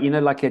makes it like,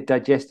 like a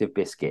digestive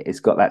biscuit. It's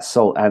got that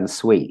salt and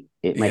sweet.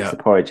 It makes the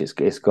porridge.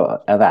 It's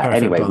got that. Perfect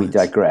anyway, balance. We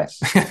digress.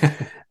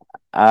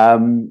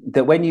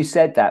 That when you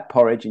said that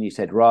porridge and you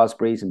said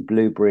raspberries and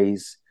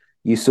blueberries,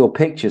 you saw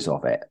pictures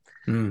of it.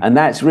 And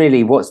that's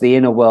really what's the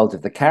inner world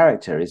of the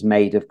character is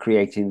made of,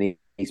 creating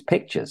these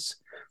pictures.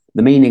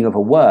 The meaning of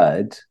a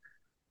word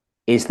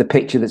is the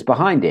picture that's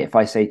behind it. If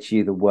I say to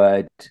you the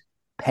word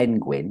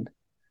penguin,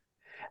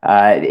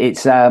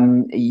 it's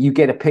you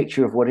get a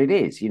picture of what it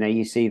is.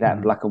 You see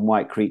that black and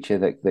white creature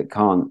that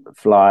can't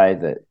fly,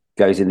 that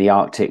goes in the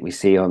Arctic. We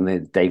see on the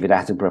David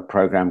Attenborough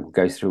program,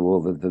 goes through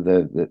all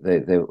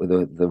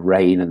the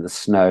rain and the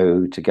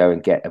snow to go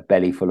and get a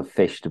belly full of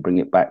fish to bring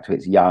it back to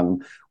its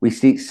young. We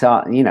see,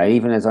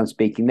 even as I'm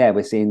speaking there,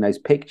 we're seeing those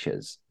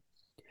pictures.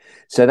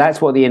 So that's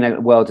what the inner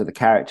world of the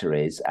character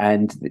is.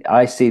 And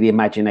I see the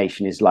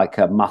imagination is like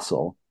a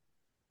muscle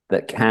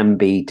that can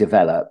be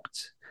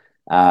developed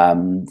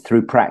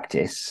through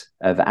practice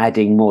of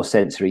adding more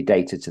sensory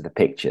data to the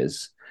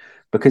pictures,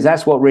 because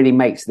that's what really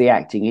makes the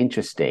acting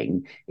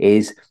interesting.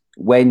 Is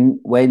when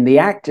the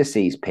actor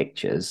sees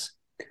pictures,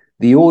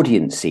 the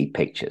audience see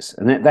pictures,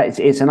 and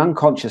it's an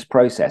unconscious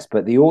process,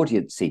 but the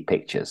audience see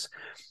pictures.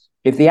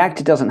 If the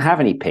actor doesn't have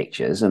any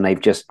pictures, and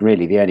they've just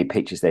really, the only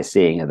pictures they're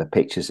seeing are the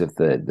pictures of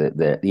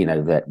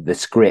the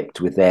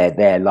script with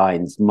their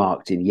lines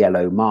marked in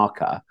yellow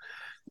marker,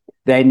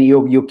 then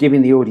you're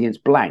giving the audience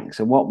blanks.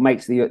 And what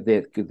makes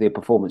the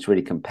performance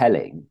really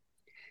compelling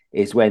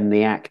is when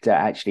the actor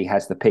actually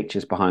has the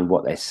pictures behind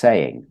what they're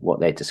saying, what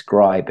they're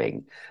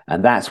describing.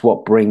 And that's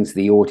what brings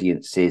the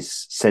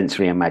audience's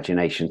sensory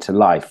imagination to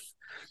life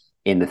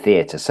in the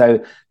theatre.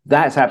 So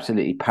that's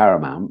absolutely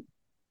paramount.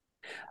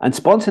 And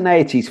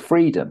spontaneity is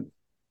freedom.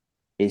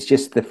 It's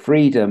just the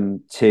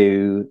freedom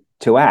to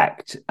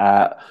act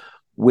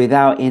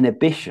without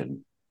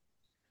inhibition,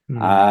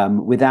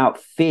 without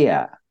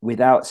fear,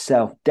 without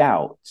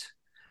self-doubt.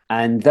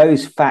 And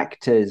those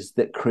factors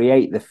that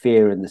create the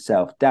fear and the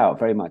self-doubt,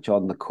 very much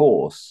on the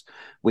course,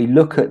 we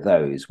look at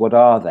those. What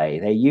are they?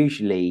 They're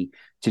usually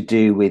to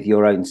do with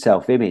your own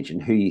self-image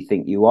and who you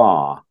think you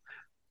are,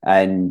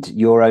 and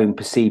your own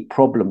perceived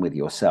problem with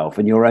yourself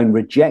and your own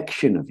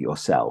rejection of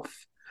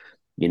yourself.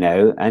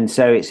 And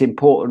so it's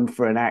important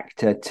for an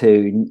actor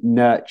to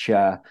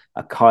nurture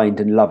a kind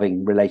and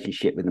loving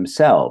relationship with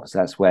themselves.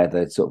 That's where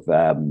the sort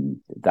of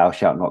thou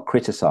shalt not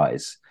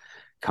criticize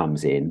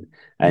comes in,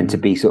 and to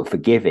be sort of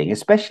forgiving,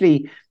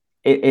 especially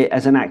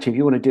as an actor. If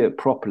you want to do it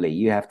properly,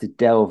 you have to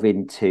delve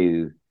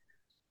into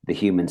the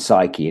human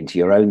psyche, into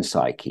your own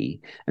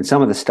psyche, and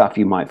some of the stuff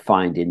you might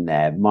find in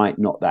there might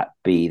not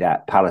be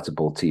that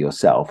palatable to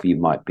yourself. You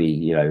might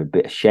be a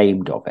bit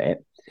ashamed of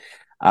it.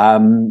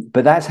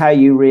 But that's how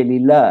you really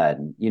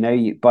learn,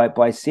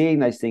 by seeing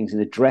those things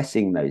and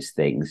addressing those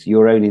things,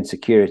 your own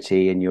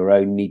insecurity and your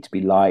own need to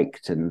be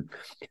liked. And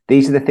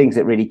these are the things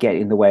that really get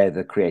in the way of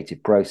the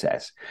creative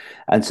process.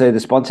 And so the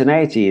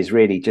spontaneity is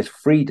really just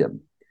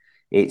freedom.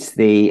 It's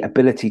the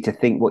ability to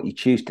think what you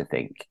choose to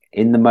think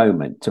in the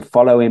moment, to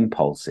follow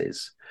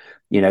impulses,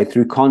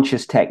 through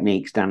conscious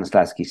techniques.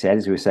 Stanislavski said,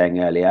 as we were saying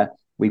earlier,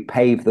 we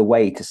pave the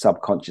way to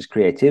subconscious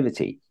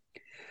creativity.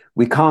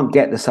 We can't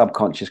get the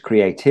subconscious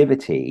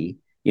creativity,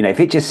 if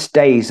it just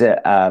stays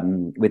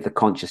with the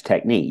conscious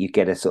technique, you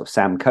get a sort of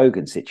Sam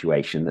Cogan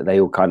situation that they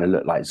all kind of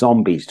look like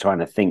zombies trying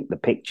to think the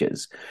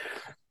pictures.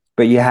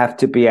 But you have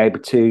to be able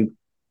to,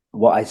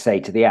 what I say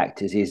to the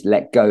actors is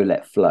let go,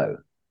 let flow.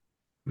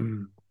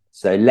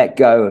 So let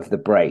go of the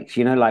brakes,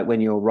 like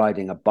when you're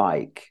riding a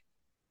bike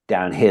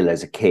downhill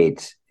as a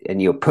kid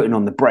and you're putting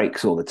on the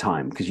brakes all the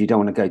time because you don't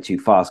want to go too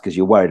fast because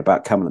you're worried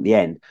about coming at the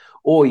end.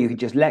 Or you can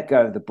just let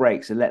go of the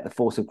brakes and let the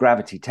force of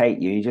gravity take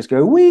you. You just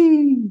go,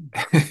 whee!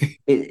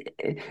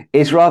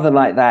 It's rather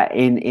like that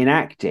in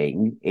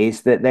acting,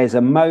 is that there's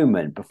a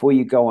moment before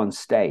you go on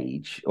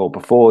stage or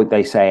before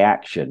they say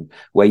action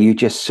where you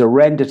just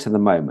surrender to the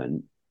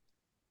moment.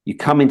 You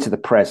come into the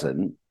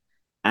present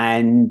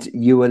and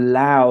you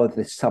allow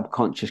the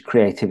subconscious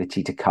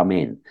creativity to come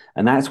in.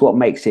 And that's what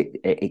makes it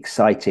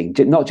exciting,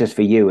 not just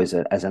for you as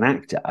an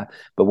actor,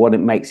 but what it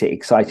makes it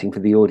exciting for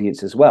the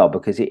audience as well,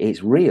 because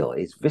it's real,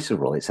 it's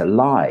visceral, it's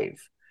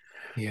alive.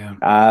 Yeah.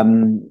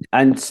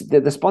 And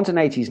the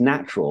spontaneity is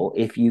natural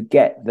if you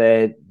get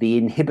the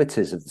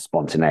inhibitors of the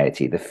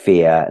spontaneity, the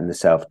fear and the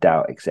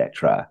self-doubt,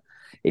 etc.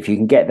 If you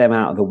can get them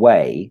out of the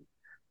way,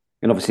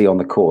 and obviously on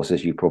the course,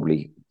 as you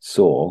probably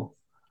saw,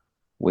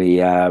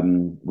 We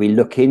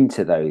look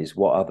into those.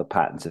 What are the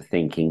patterns of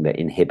thinking that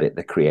inhibit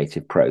the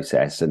creative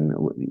process? And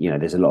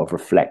there's a lot of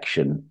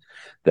reflection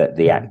that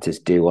the actors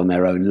do on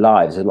their own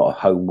lives. A lot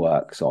of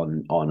homeworks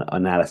on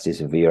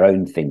analysis of your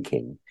own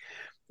thinking,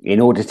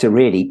 in order to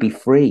really be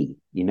free.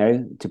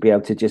 To be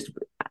able to just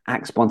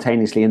act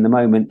spontaneously in the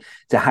moment,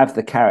 to have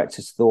the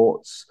character's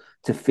thoughts,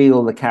 to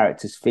feel the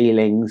character's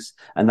feelings,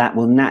 and that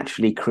will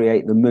naturally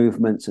create the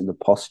movements and the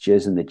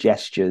postures and the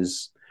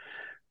gestures.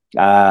 So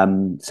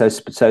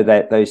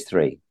that those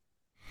three.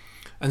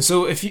 And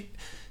so if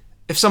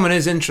someone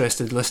is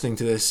interested listening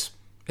to this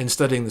in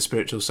studying the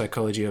spiritual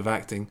psychology of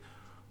acting,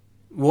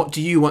 what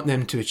do you want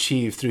them to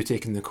achieve through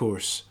taking the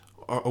course?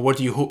 Or what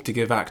do you hope to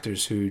give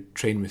actors who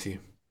train with you?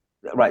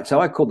 Right. So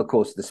I call the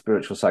course the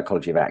spiritual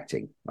psychology of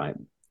acting, right?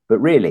 But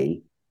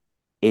really,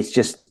 it's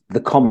just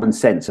the common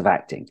sense of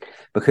acting,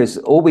 because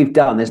all we've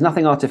done, there's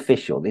nothing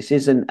artificial. This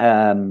isn't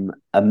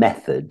a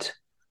method,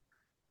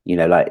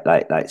 like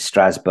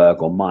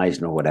Strasberg or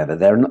Meisner or whatever.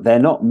 They're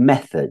not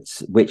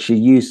methods which you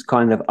use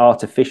kind of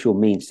artificial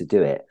means to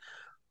do it.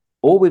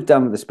 All we've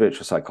done with the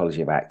spiritual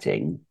psychology of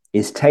acting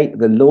is take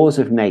the laws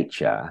of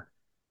nature,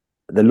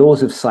 the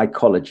laws of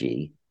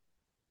psychology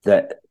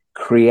that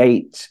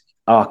create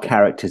our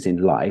characters in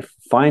life,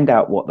 find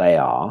out what they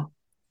are,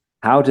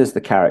 how does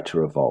the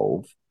character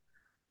evolve,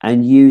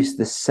 and use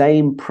the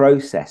same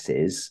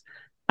processes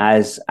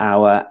as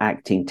our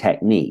acting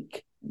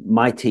technique.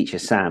 My teacher,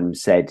 Sam,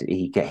 said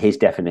his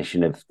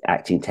definition of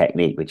acting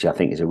technique, which I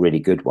think is a really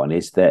good one,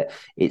 is that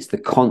it's the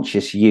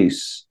conscious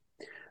use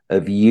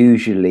of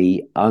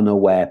usually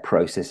unaware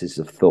processes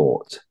of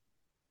thought.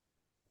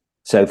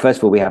 So first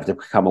of all, we have to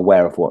become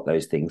aware of what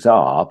those things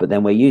are, but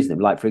then we're using them.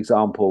 Like, for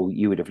example,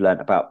 you would have learned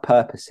about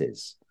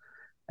purposes.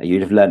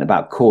 You'd have learned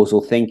about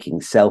causal thinking,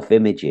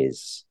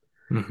 self-images.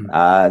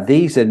 Mm-hmm.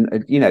 These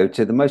are,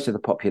 to the most of the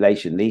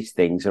population, these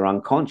things are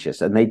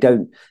unconscious, and they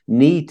don't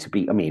need to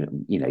be. I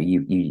mean,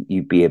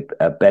 you'd be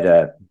a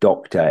better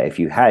doctor if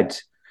you had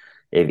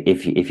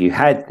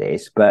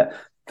this, but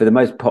for the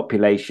most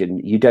population,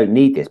 you don't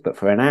need this. But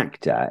for an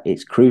actor,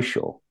 it's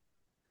crucial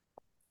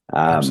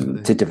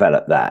to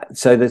develop that.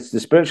 So the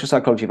spiritual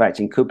psychology of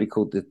acting could be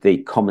called the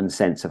common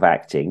sense of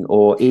acting,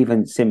 or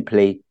even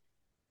simply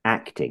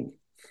acting.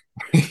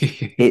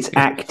 It's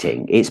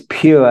acting. It's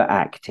pure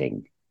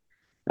acting.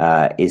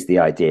 Is the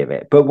idea of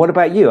it. But what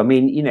about you? I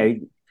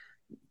mean,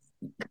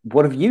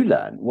 what have you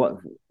learned? What,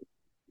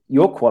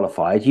 you're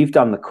qualified, you've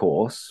done the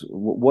course.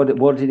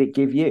 What did it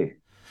give you?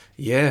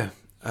 Yeah.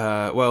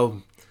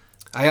 Well,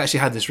 I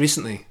actually had this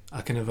recently,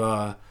 a kind of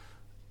a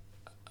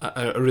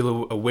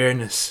real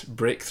awareness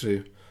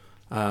breakthrough.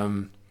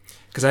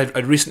 Because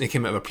I'd recently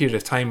came out of a period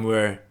of time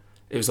where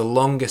it was the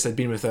longest I'd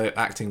been without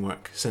acting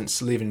work since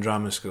leaving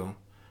drama school.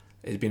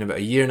 It'd been about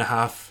 1.5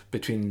 years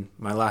between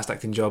my last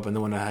acting job and the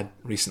one I had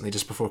recently,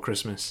 just before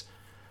Christmas.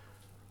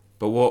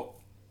 But what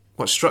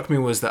struck me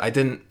was that it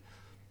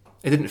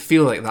didn't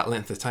feel like that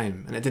length of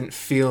time, and it didn't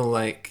feel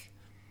like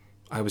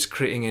I was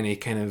creating any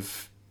kind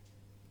of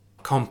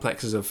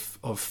complexes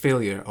of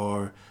failure,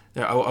 or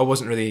I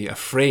wasn't really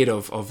afraid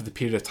of the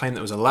period of time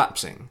that was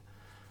elapsing.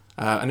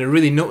 And I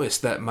really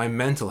noticed that my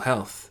mental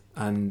health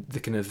and the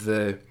kind of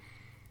the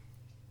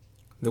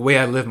way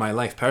I live my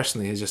life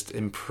personally has just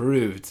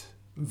improved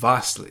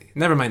vastly.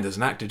 Never mind as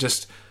an actor,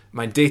 just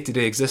my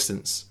day-to-day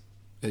existence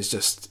is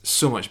just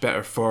so much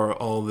better for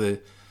all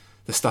the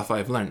stuff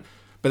I've learned.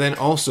 But then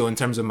also in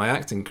terms of my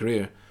acting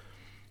career,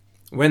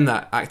 when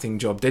that acting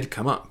job did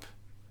come up,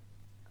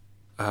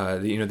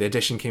 the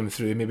audition came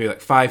through maybe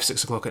like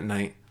 5-6 o'clock at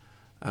night.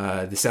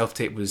 The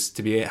self-tape was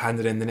to be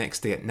handed in the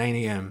next day at 9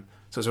 a.m.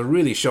 So it was a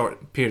really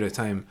short period of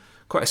time,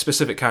 quite a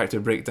specific character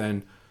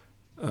breakdown,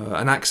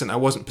 an accent I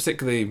wasn't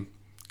particularly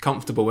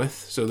comfortable with,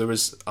 so there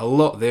was a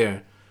lot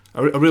there.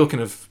 A real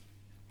kind of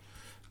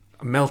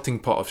melting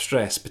pot of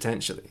stress,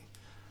 potentially.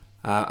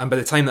 And by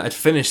the time that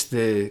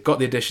I'd got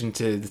the audition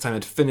to the time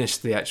I'd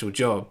finished the actual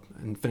job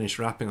and finished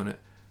rapping on it,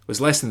 was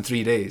less than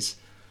 3 days.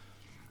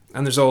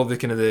 And there's all the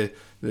kind of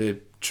the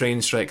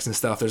train strikes and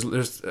stuff.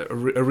 There's a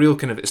real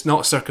kind of, it's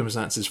not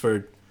circumstances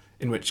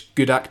in which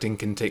good acting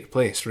can take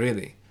place,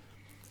 really.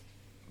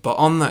 But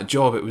on that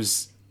job, it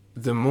was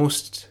the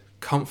most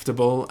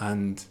comfortable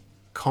and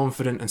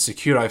confident and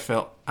secure I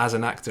felt as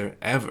an actor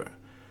ever.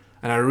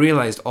 And I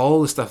realised all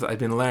the stuff that I'd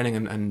been learning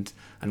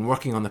and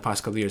working on the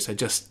past couple of years had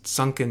just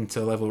sunk into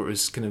a level where it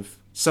was kind of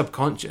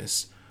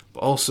subconscious,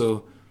 but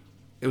also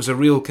it was a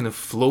real kind of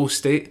flow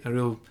state, a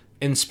real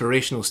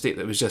inspirational state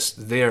that was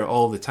just there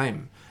all the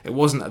time. It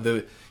wasn't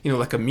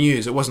like a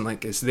muse. It wasn't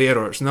like it's there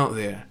or it's not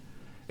there.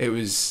 It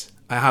was,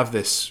 I have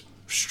this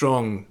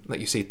strong, like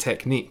you say,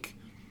 technique,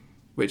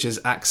 which is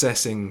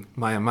accessing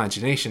my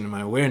imagination and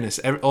my awareness.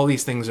 All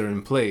these things are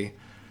in play,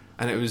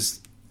 and it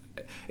was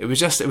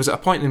a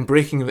point in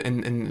breaking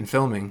in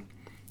filming.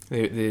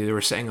 They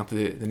were setting up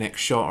the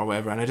next shot or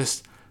whatever, and I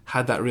just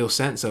had that real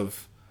sense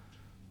of,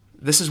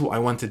 this is what I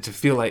wanted to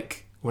feel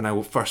like when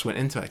I first went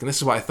into it, and this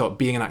is what I thought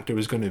being an actor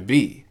was going to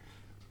be.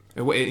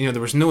 There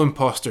was no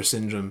imposter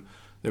syndrome.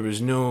 There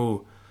was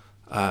no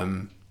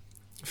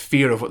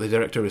fear of what the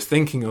director was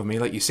thinking of me.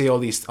 Like you say, all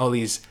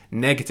these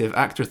negative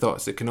actor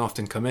thoughts that can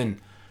often come in.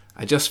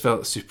 I just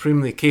felt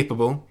supremely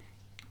capable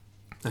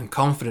and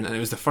confident, and it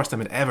was the first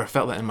time I'd ever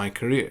felt that in my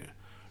career,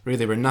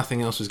 really, where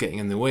nothing else was getting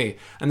in the way.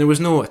 And there was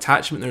no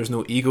attachment, there was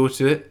no ego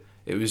to it.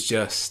 It was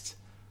just,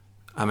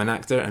 I'm an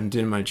actor, I'm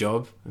doing my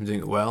job, I'm doing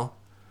it well.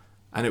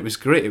 And it was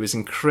great. It was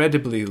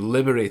incredibly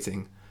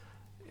liberating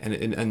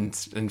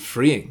and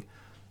freeing.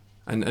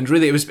 And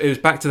really it was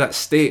back to that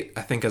state,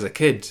 I think, as a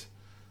kid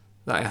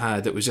that I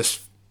had, that was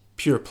just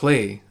pure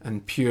play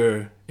and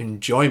pure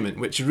enjoyment,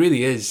 which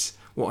really is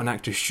what an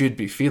actor should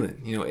be feeling.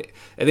 You know,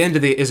 at the end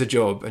of the day, it is a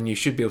job, and you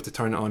should be able to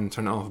turn it on and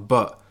turn it off.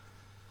 But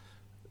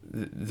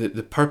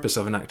the purpose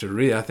of an actor,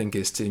 really, I think,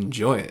 is to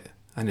enjoy it.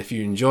 And if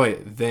you enjoy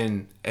it,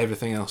 then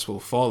everything else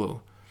will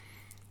follow.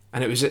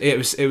 And it was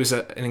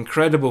an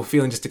incredible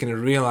feeling just to kind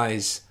of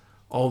realize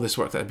all this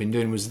work that I'd been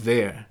doing was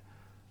there.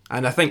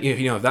 And I think,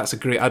 you know, that's a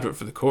great advert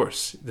for the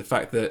course. The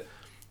fact that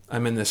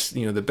I'm in this,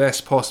 you know, the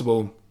best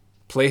possible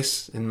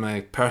place in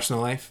my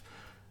personal life.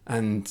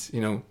 And,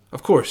 you know,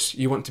 of course,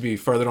 you want to be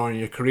further on in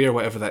your career,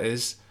 whatever that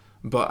is.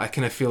 But I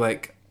kind of feel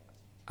like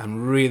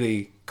I'm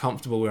really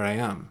comfortable where I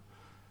am.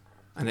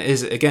 And it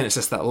is, again, it's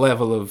just that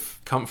level of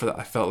comfort that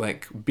I felt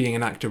like being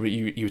an actor, but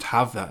you'd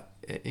have that,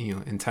 you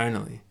know,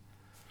 internally.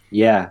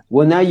 Yeah.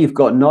 Well, now you've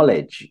got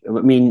knowledge.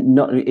 I mean,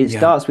 it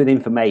starts with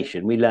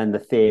information. We learn the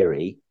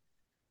theory,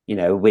 you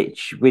know,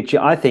 which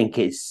I think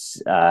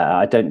is,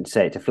 I don't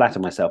say it to flatter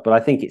myself, but I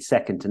think it's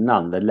second to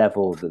none, the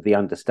level, the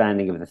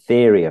understanding of the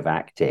theory of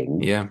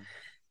acting. Yeah.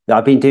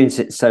 I've been doing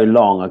it so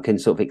long, I can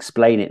sort of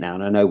explain it now,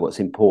 and I know what's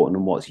important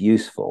and what's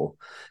useful.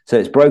 So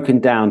it's broken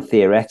down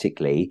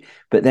theoretically,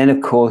 but then,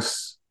 of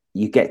course,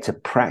 you get to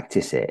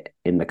practice it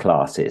in the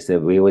classes. So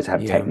we always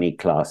have technique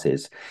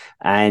classes,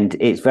 and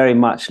it's very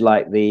much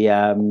like the,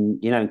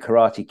 you know, in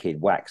Karate Kid,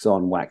 wax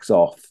on, wax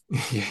off.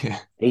 Yeah.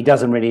 He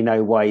doesn't really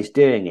know why he's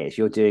doing it.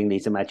 You're doing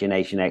these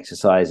imagination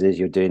exercises,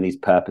 you're doing these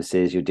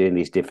purposes, you're doing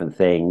these different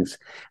things,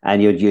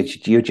 and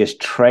you're just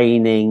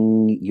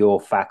training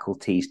your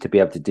faculties to be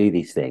able to do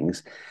these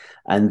things,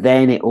 and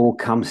then it all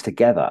comes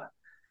together.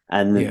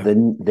 And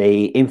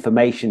the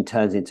information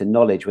turns into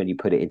knowledge when you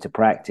put it into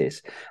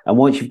practice. And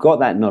once you've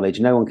got that knowledge,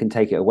 no one can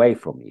take it away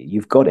from you.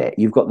 You've got it.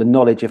 You've got the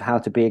knowledge of how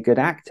to be a good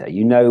actor.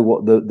 You know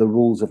what the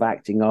rules of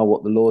acting are,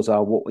 what the laws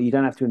are. You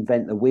don't have to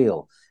invent the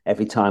wheel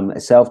every time a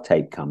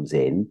self-tape comes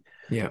in.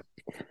 Yeah.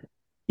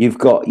 You've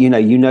got, you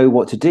know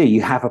what to do.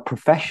 You have a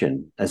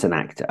profession as an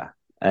actor.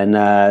 And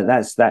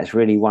that's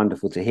really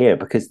wonderful to hear,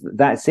 because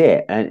that's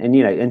it. And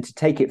you know, and to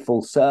take it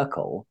full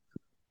circle,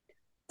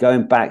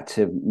 going back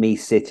to me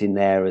sitting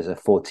there as a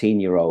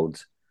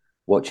 14-year-old,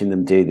 watching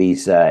them do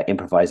these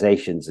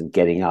improvisations and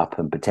getting up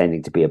and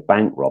pretending to be a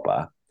bank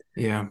robber.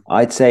 Yeah.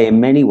 I'd say in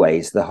many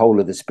ways, the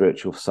whole of the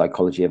spiritual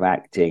psychology of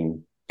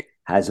acting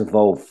has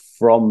evolved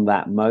from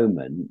that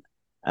moment,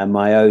 and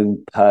my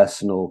own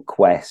personal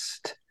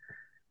quest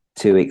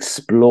to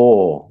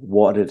explore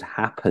what had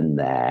happened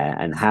there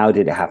and how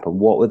did it happen?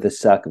 What were the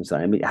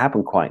circumstances? I mean, it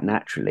happened quite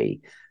naturally,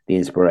 the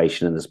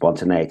inspiration and the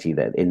spontaneity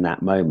that in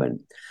that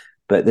moment.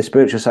 But the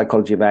spiritual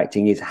psychology of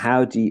acting is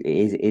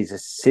is a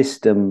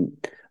system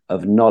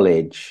of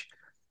knowledge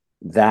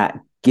that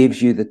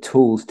gives you the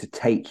tools to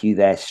take you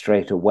there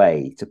straight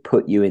away, to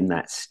put you in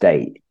that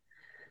state,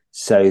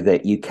 so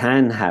that you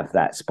can have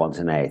that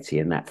spontaneity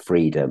and that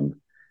freedom.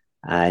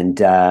 And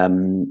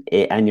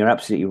you're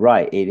absolutely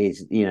right. It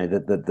is, you know,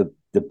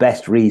 the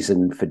best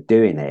reason for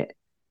doing it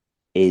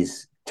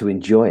is to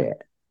enjoy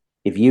it.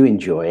 If you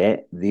enjoy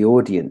it, the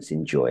audience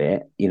enjoy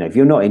it. You know, if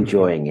you're not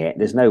enjoying it,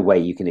 there's no way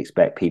you can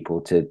expect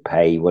people to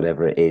pay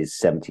whatever it is,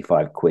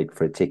 75 quid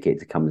for a ticket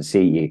to come and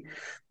see you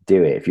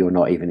do it. If you're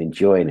not even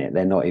enjoying it,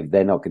 they're not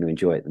going to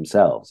enjoy it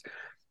themselves.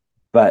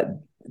 But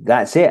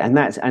that's it. And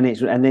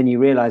then you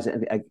realize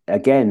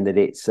again that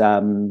it's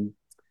an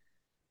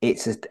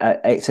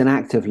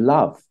act of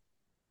love,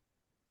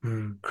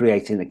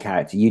 creating the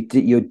character.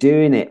 You're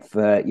doing it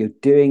for,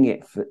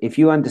 if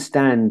you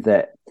understand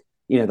that,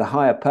 you know, the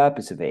higher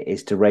purpose of it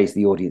is to raise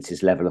the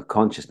audience's level of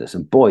consciousness.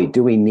 And boy,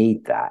 do we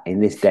need that in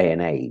this day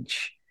and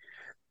age.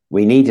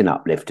 We need an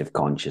uplift of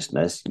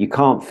consciousness. You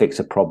can't fix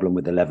a problem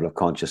with the level of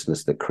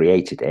consciousness that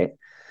created it.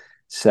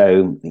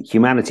 So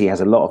humanity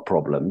has a lot of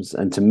problems,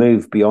 and to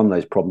move beyond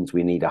those problems,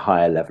 we need a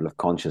higher level of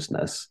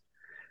consciousness.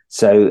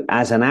 So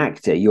as an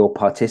actor, you're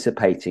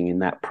participating in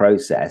that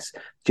process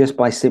just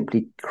by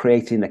simply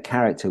creating the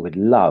character with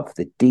love,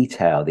 the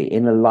detail, the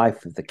inner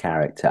life of the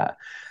character,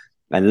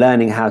 and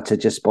learning how to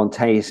just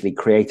spontaneously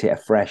create it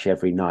afresh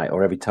every night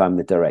or every time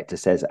the director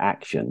says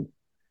action.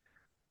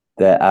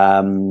 That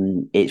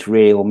it's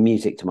real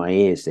music to my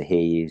ears to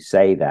hear you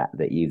say that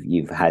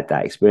you've had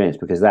that experience,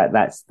 because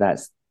that's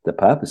the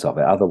purpose of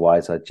it.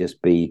 Otherwise, I'd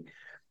just be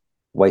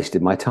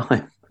wasting my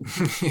time.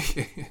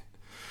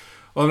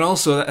 Well, and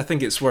also I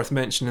think it's worth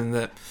mentioning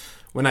that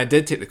when I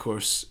did take the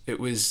course, it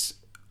was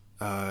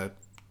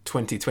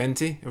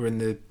 2020. We're in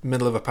the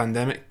middle of a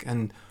pandemic,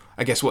 and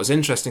I guess what's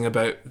interesting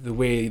about the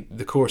way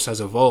the course has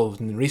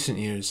evolved in recent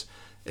years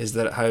is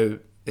that how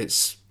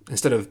it's,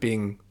 instead of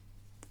being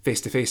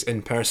face-to-face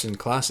in-person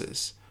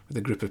classes with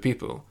a group of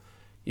people,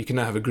 you can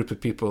now have a group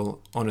of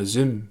people on a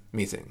Zoom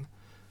meeting.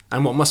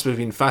 And what must have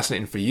been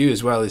fascinating for you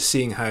as well is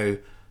seeing how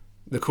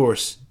the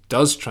course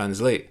does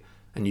translate,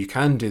 and you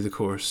can do the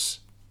course,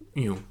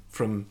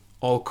 from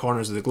all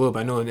corners of the globe.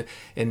 I know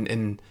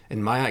in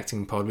my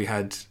acting pod we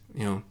had,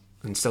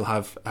 and still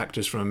have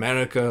actors from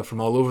America, from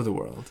all over the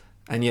world,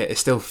 and yet it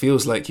still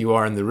feels like you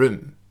are in the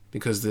room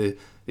because the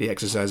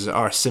exercises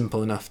are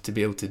simple enough to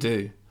be able to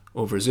do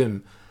over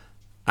Zoom,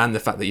 and the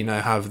fact that you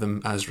now have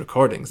them as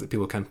recordings that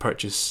people can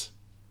purchase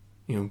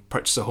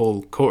a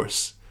whole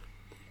course.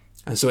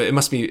 And so it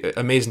must be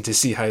amazing to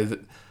see how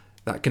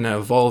that can now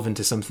evolve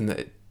into something that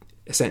it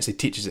essentially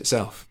teaches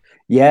itself.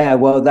 Yeah,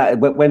 well, that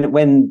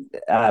when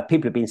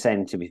people have been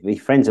saying to me,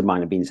 friends of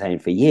mine have been saying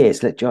for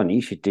years, "Look, John,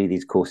 you should do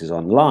these courses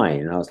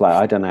online." And I was like,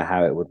 I don't know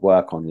how it would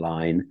work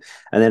online.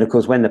 And then, of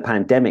course, when the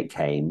pandemic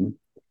came,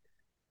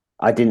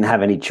 I didn't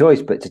have any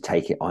choice but to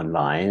take it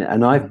online.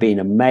 And I've been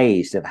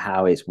amazed at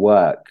how it's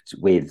worked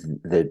with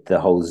the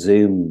whole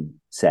Zoom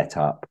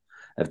setup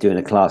of doing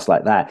a class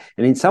like that.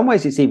 And in some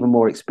ways, it's even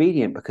more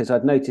expedient because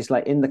I've noticed,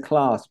 like in the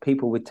class,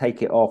 people would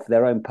take it off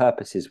their own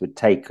purposes, would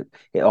take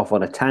it off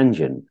on a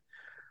tangent.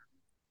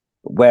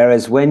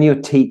 Whereas when you're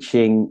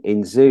teaching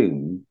in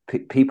Zoom,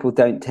 people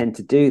don't tend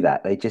to do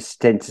that. They just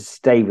tend to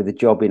stay with the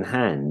job in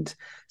hand.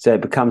 So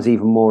it becomes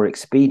even more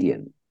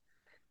expedient.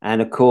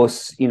 And of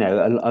course,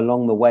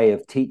 along the way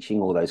of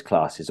teaching all those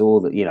classes,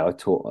 I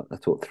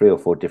taught 3 or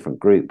 4 different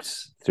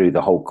groups through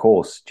the whole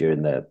course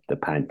during the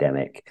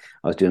pandemic.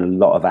 I was doing a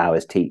lot of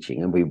hours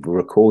teaching, and we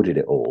recorded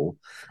it all,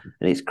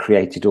 and it's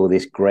created all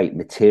this great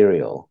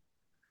material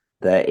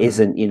that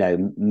isn't,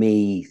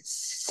 me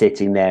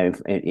sitting there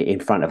in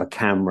front of a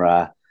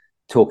camera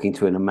talking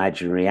to an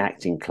imaginary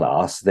acting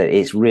class, that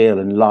it's real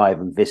and live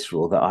and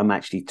visceral, that I'm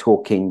actually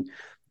talking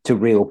to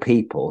real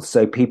people.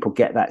 So people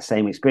get that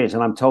same experience.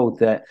 And I'm told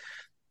that,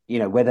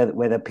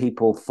 whether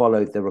people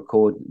followed the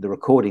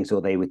recordings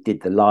or they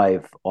did the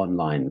live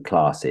online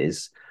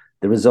classes,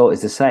 the result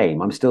is the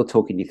same. I'm still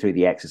talking you through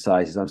the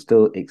exercises. I'm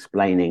still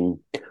explaining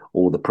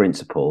all the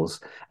principles.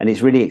 And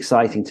it's really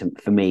exciting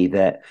for me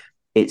that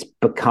it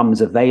becomes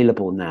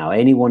available now.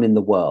 Anyone in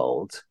the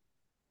world,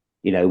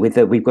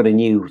 we've got a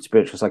new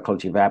Spiritual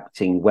Psychology of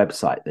Acting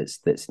website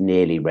that's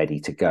nearly ready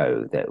to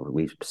go, that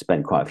we've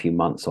spent quite a few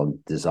months on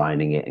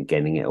designing it and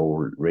getting it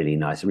all really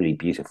nice, a really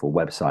beautiful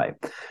website.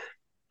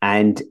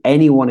 And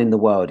anyone in the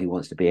world who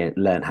wants to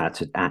learn how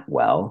to act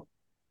well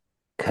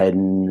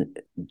can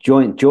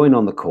join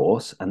on the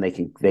course, and they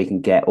can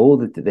get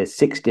there's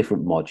 6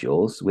 different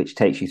modules, which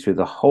takes you through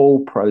the whole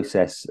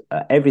process,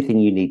 everything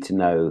you need to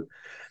know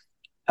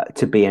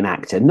to be an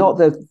actor, not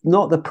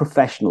the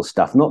professional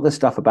stuff, not the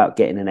stuff about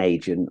getting an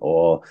agent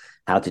or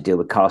how to deal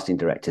with casting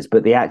directors,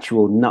 but the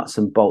actual nuts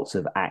and bolts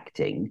of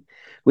acting,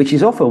 which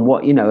is often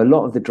what, a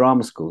lot of the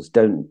drama schools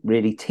don't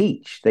really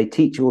teach. They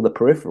teach all the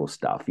peripheral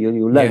stuff.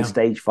 You'll learn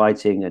stage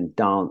fighting and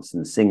dance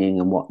and singing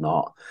and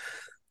whatnot,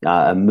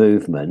 and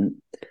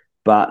movement.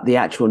 But the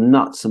actual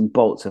nuts and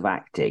bolts of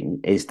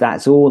acting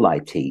that's all I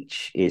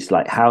teach, is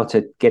like how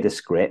to get a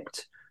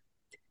script,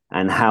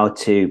 and how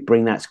to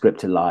bring that script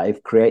to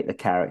life, create the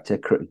character,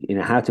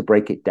 how to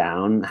break it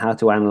down, how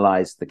to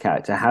analyze the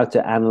character,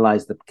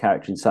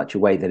 in such a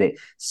way that it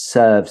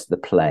serves the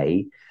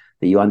play,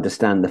 that you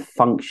understand the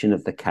function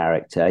of the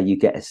character, you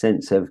get a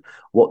sense of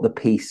what the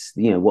piece,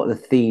 what the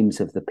themes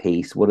of the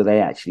piece, what are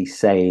they actually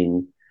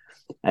saying,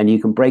 and you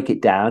can break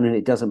it down, and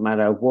it doesn't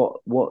matter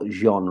what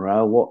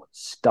genre, what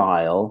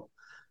style,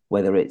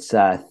 whether it's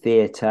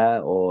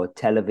theatre or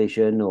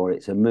television or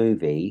it's a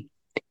movie.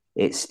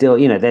 It's still,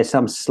 there's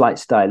some slight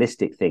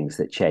stylistic things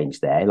that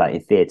change there. Like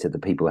in theatre, the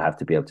people have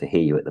to be able to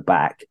hear you at the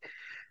back.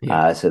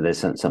 Yeah. So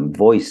there's some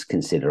voice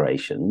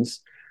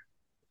considerations.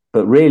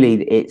 But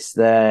really, it's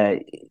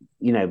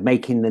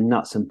making the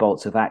nuts and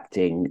bolts of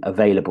acting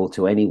available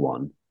to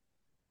anyone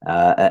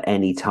at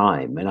any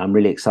time. And I'm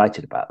really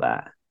excited about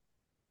that.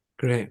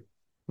 Great.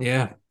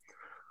 Yeah.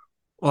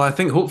 Well, I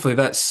think hopefully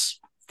that's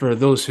for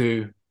those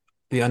the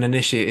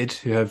uninitiated,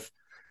 who have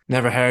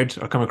never heard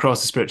or come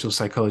across the Spiritual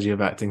Psychology of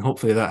Acting.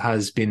 Hopefully that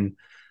has been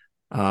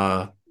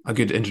a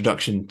good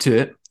introduction to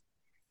it.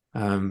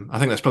 I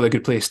think that's probably a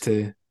good place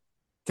to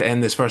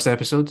end this first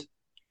episode.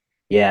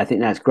 Yeah, I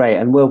think that's great.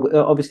 And we'll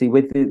obviously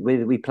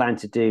we plan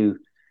to do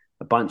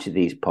a bunch of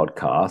these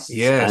podcasts,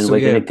 and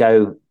we're going to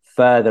go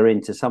further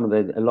into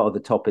a lot of the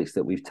topics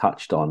that we've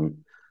touched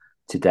on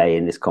today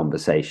in this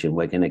conversation.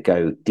 We're going to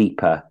go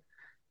deeper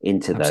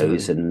into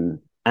those,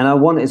 and I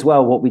want as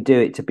well, what we do,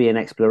 it to be an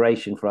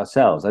exploration for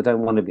ourselves. I don't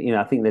want to be,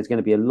 I think there's going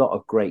to be a lot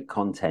of great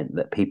content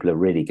that people are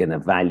really going to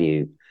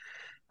value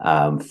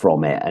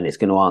from it. And it's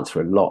going to answer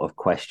a lot of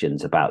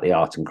questions about the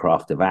art and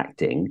craft of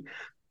acting.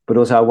 But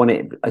also I want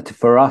it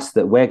for us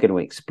that we're going to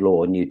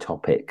explore new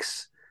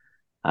topics.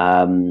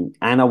 And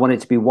I want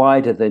it to be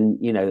wider than,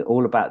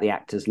 all about the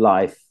actor's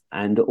life.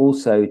 And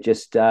also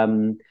just,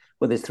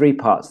 there's 3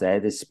 parts there.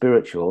 There's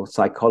spiritual,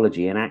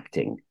 psychology, and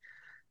acting.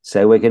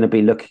 So we're going to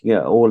be looking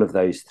at all of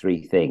those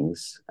three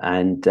things,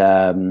 and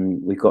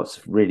we've got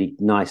a really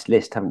nice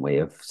list, haven't we,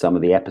 of some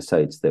of the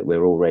episodes that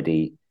we're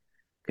already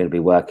going to be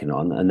working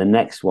on. And the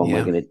next one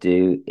we're going to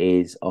do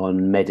is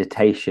on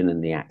meditation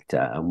and the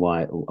actor, and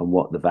why and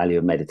what the value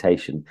of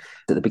meditation.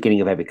 At the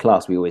beginning of every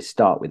class, we always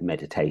start with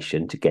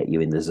meditation to get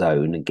you in the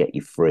zone and get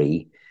you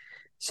free.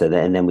 So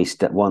that, and then we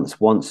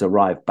once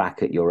arrive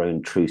back at your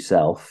own true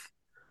self,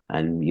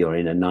 and you're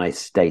in a nice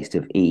state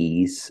of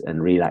ease and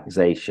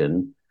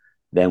relaxation,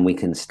 then we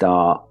can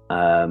start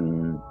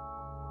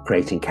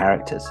creating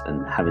characters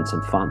and having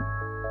some fun.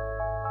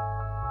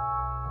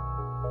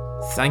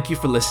 Thank you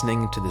for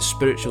listening to the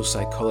Spiritual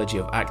Psychology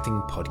of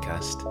Acting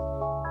podcast.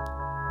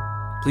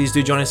 Please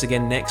do join us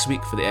again next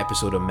week for the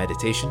episode on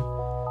meditation.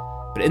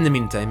 But in the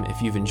meantime,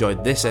 if you've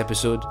enjoyed this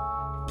episode,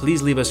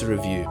 please leave us a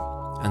review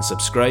and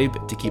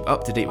subscribe to keep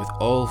up to date with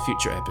all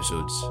future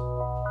episodes.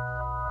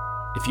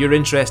 If you're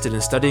interested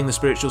in studying the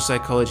spiritual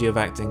psychology of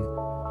acting,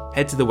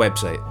 head to the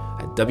website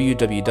at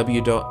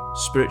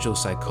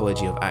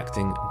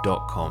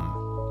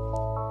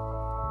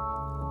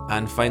www.spiritualpsychologyofacting.com.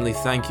 And finally,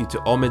 thank you to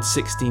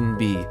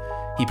Omid16B.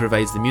 He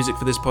provides the music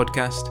for this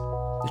podcast.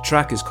 The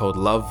track is called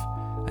Love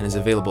and is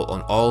available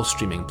on all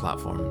streaming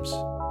platforms.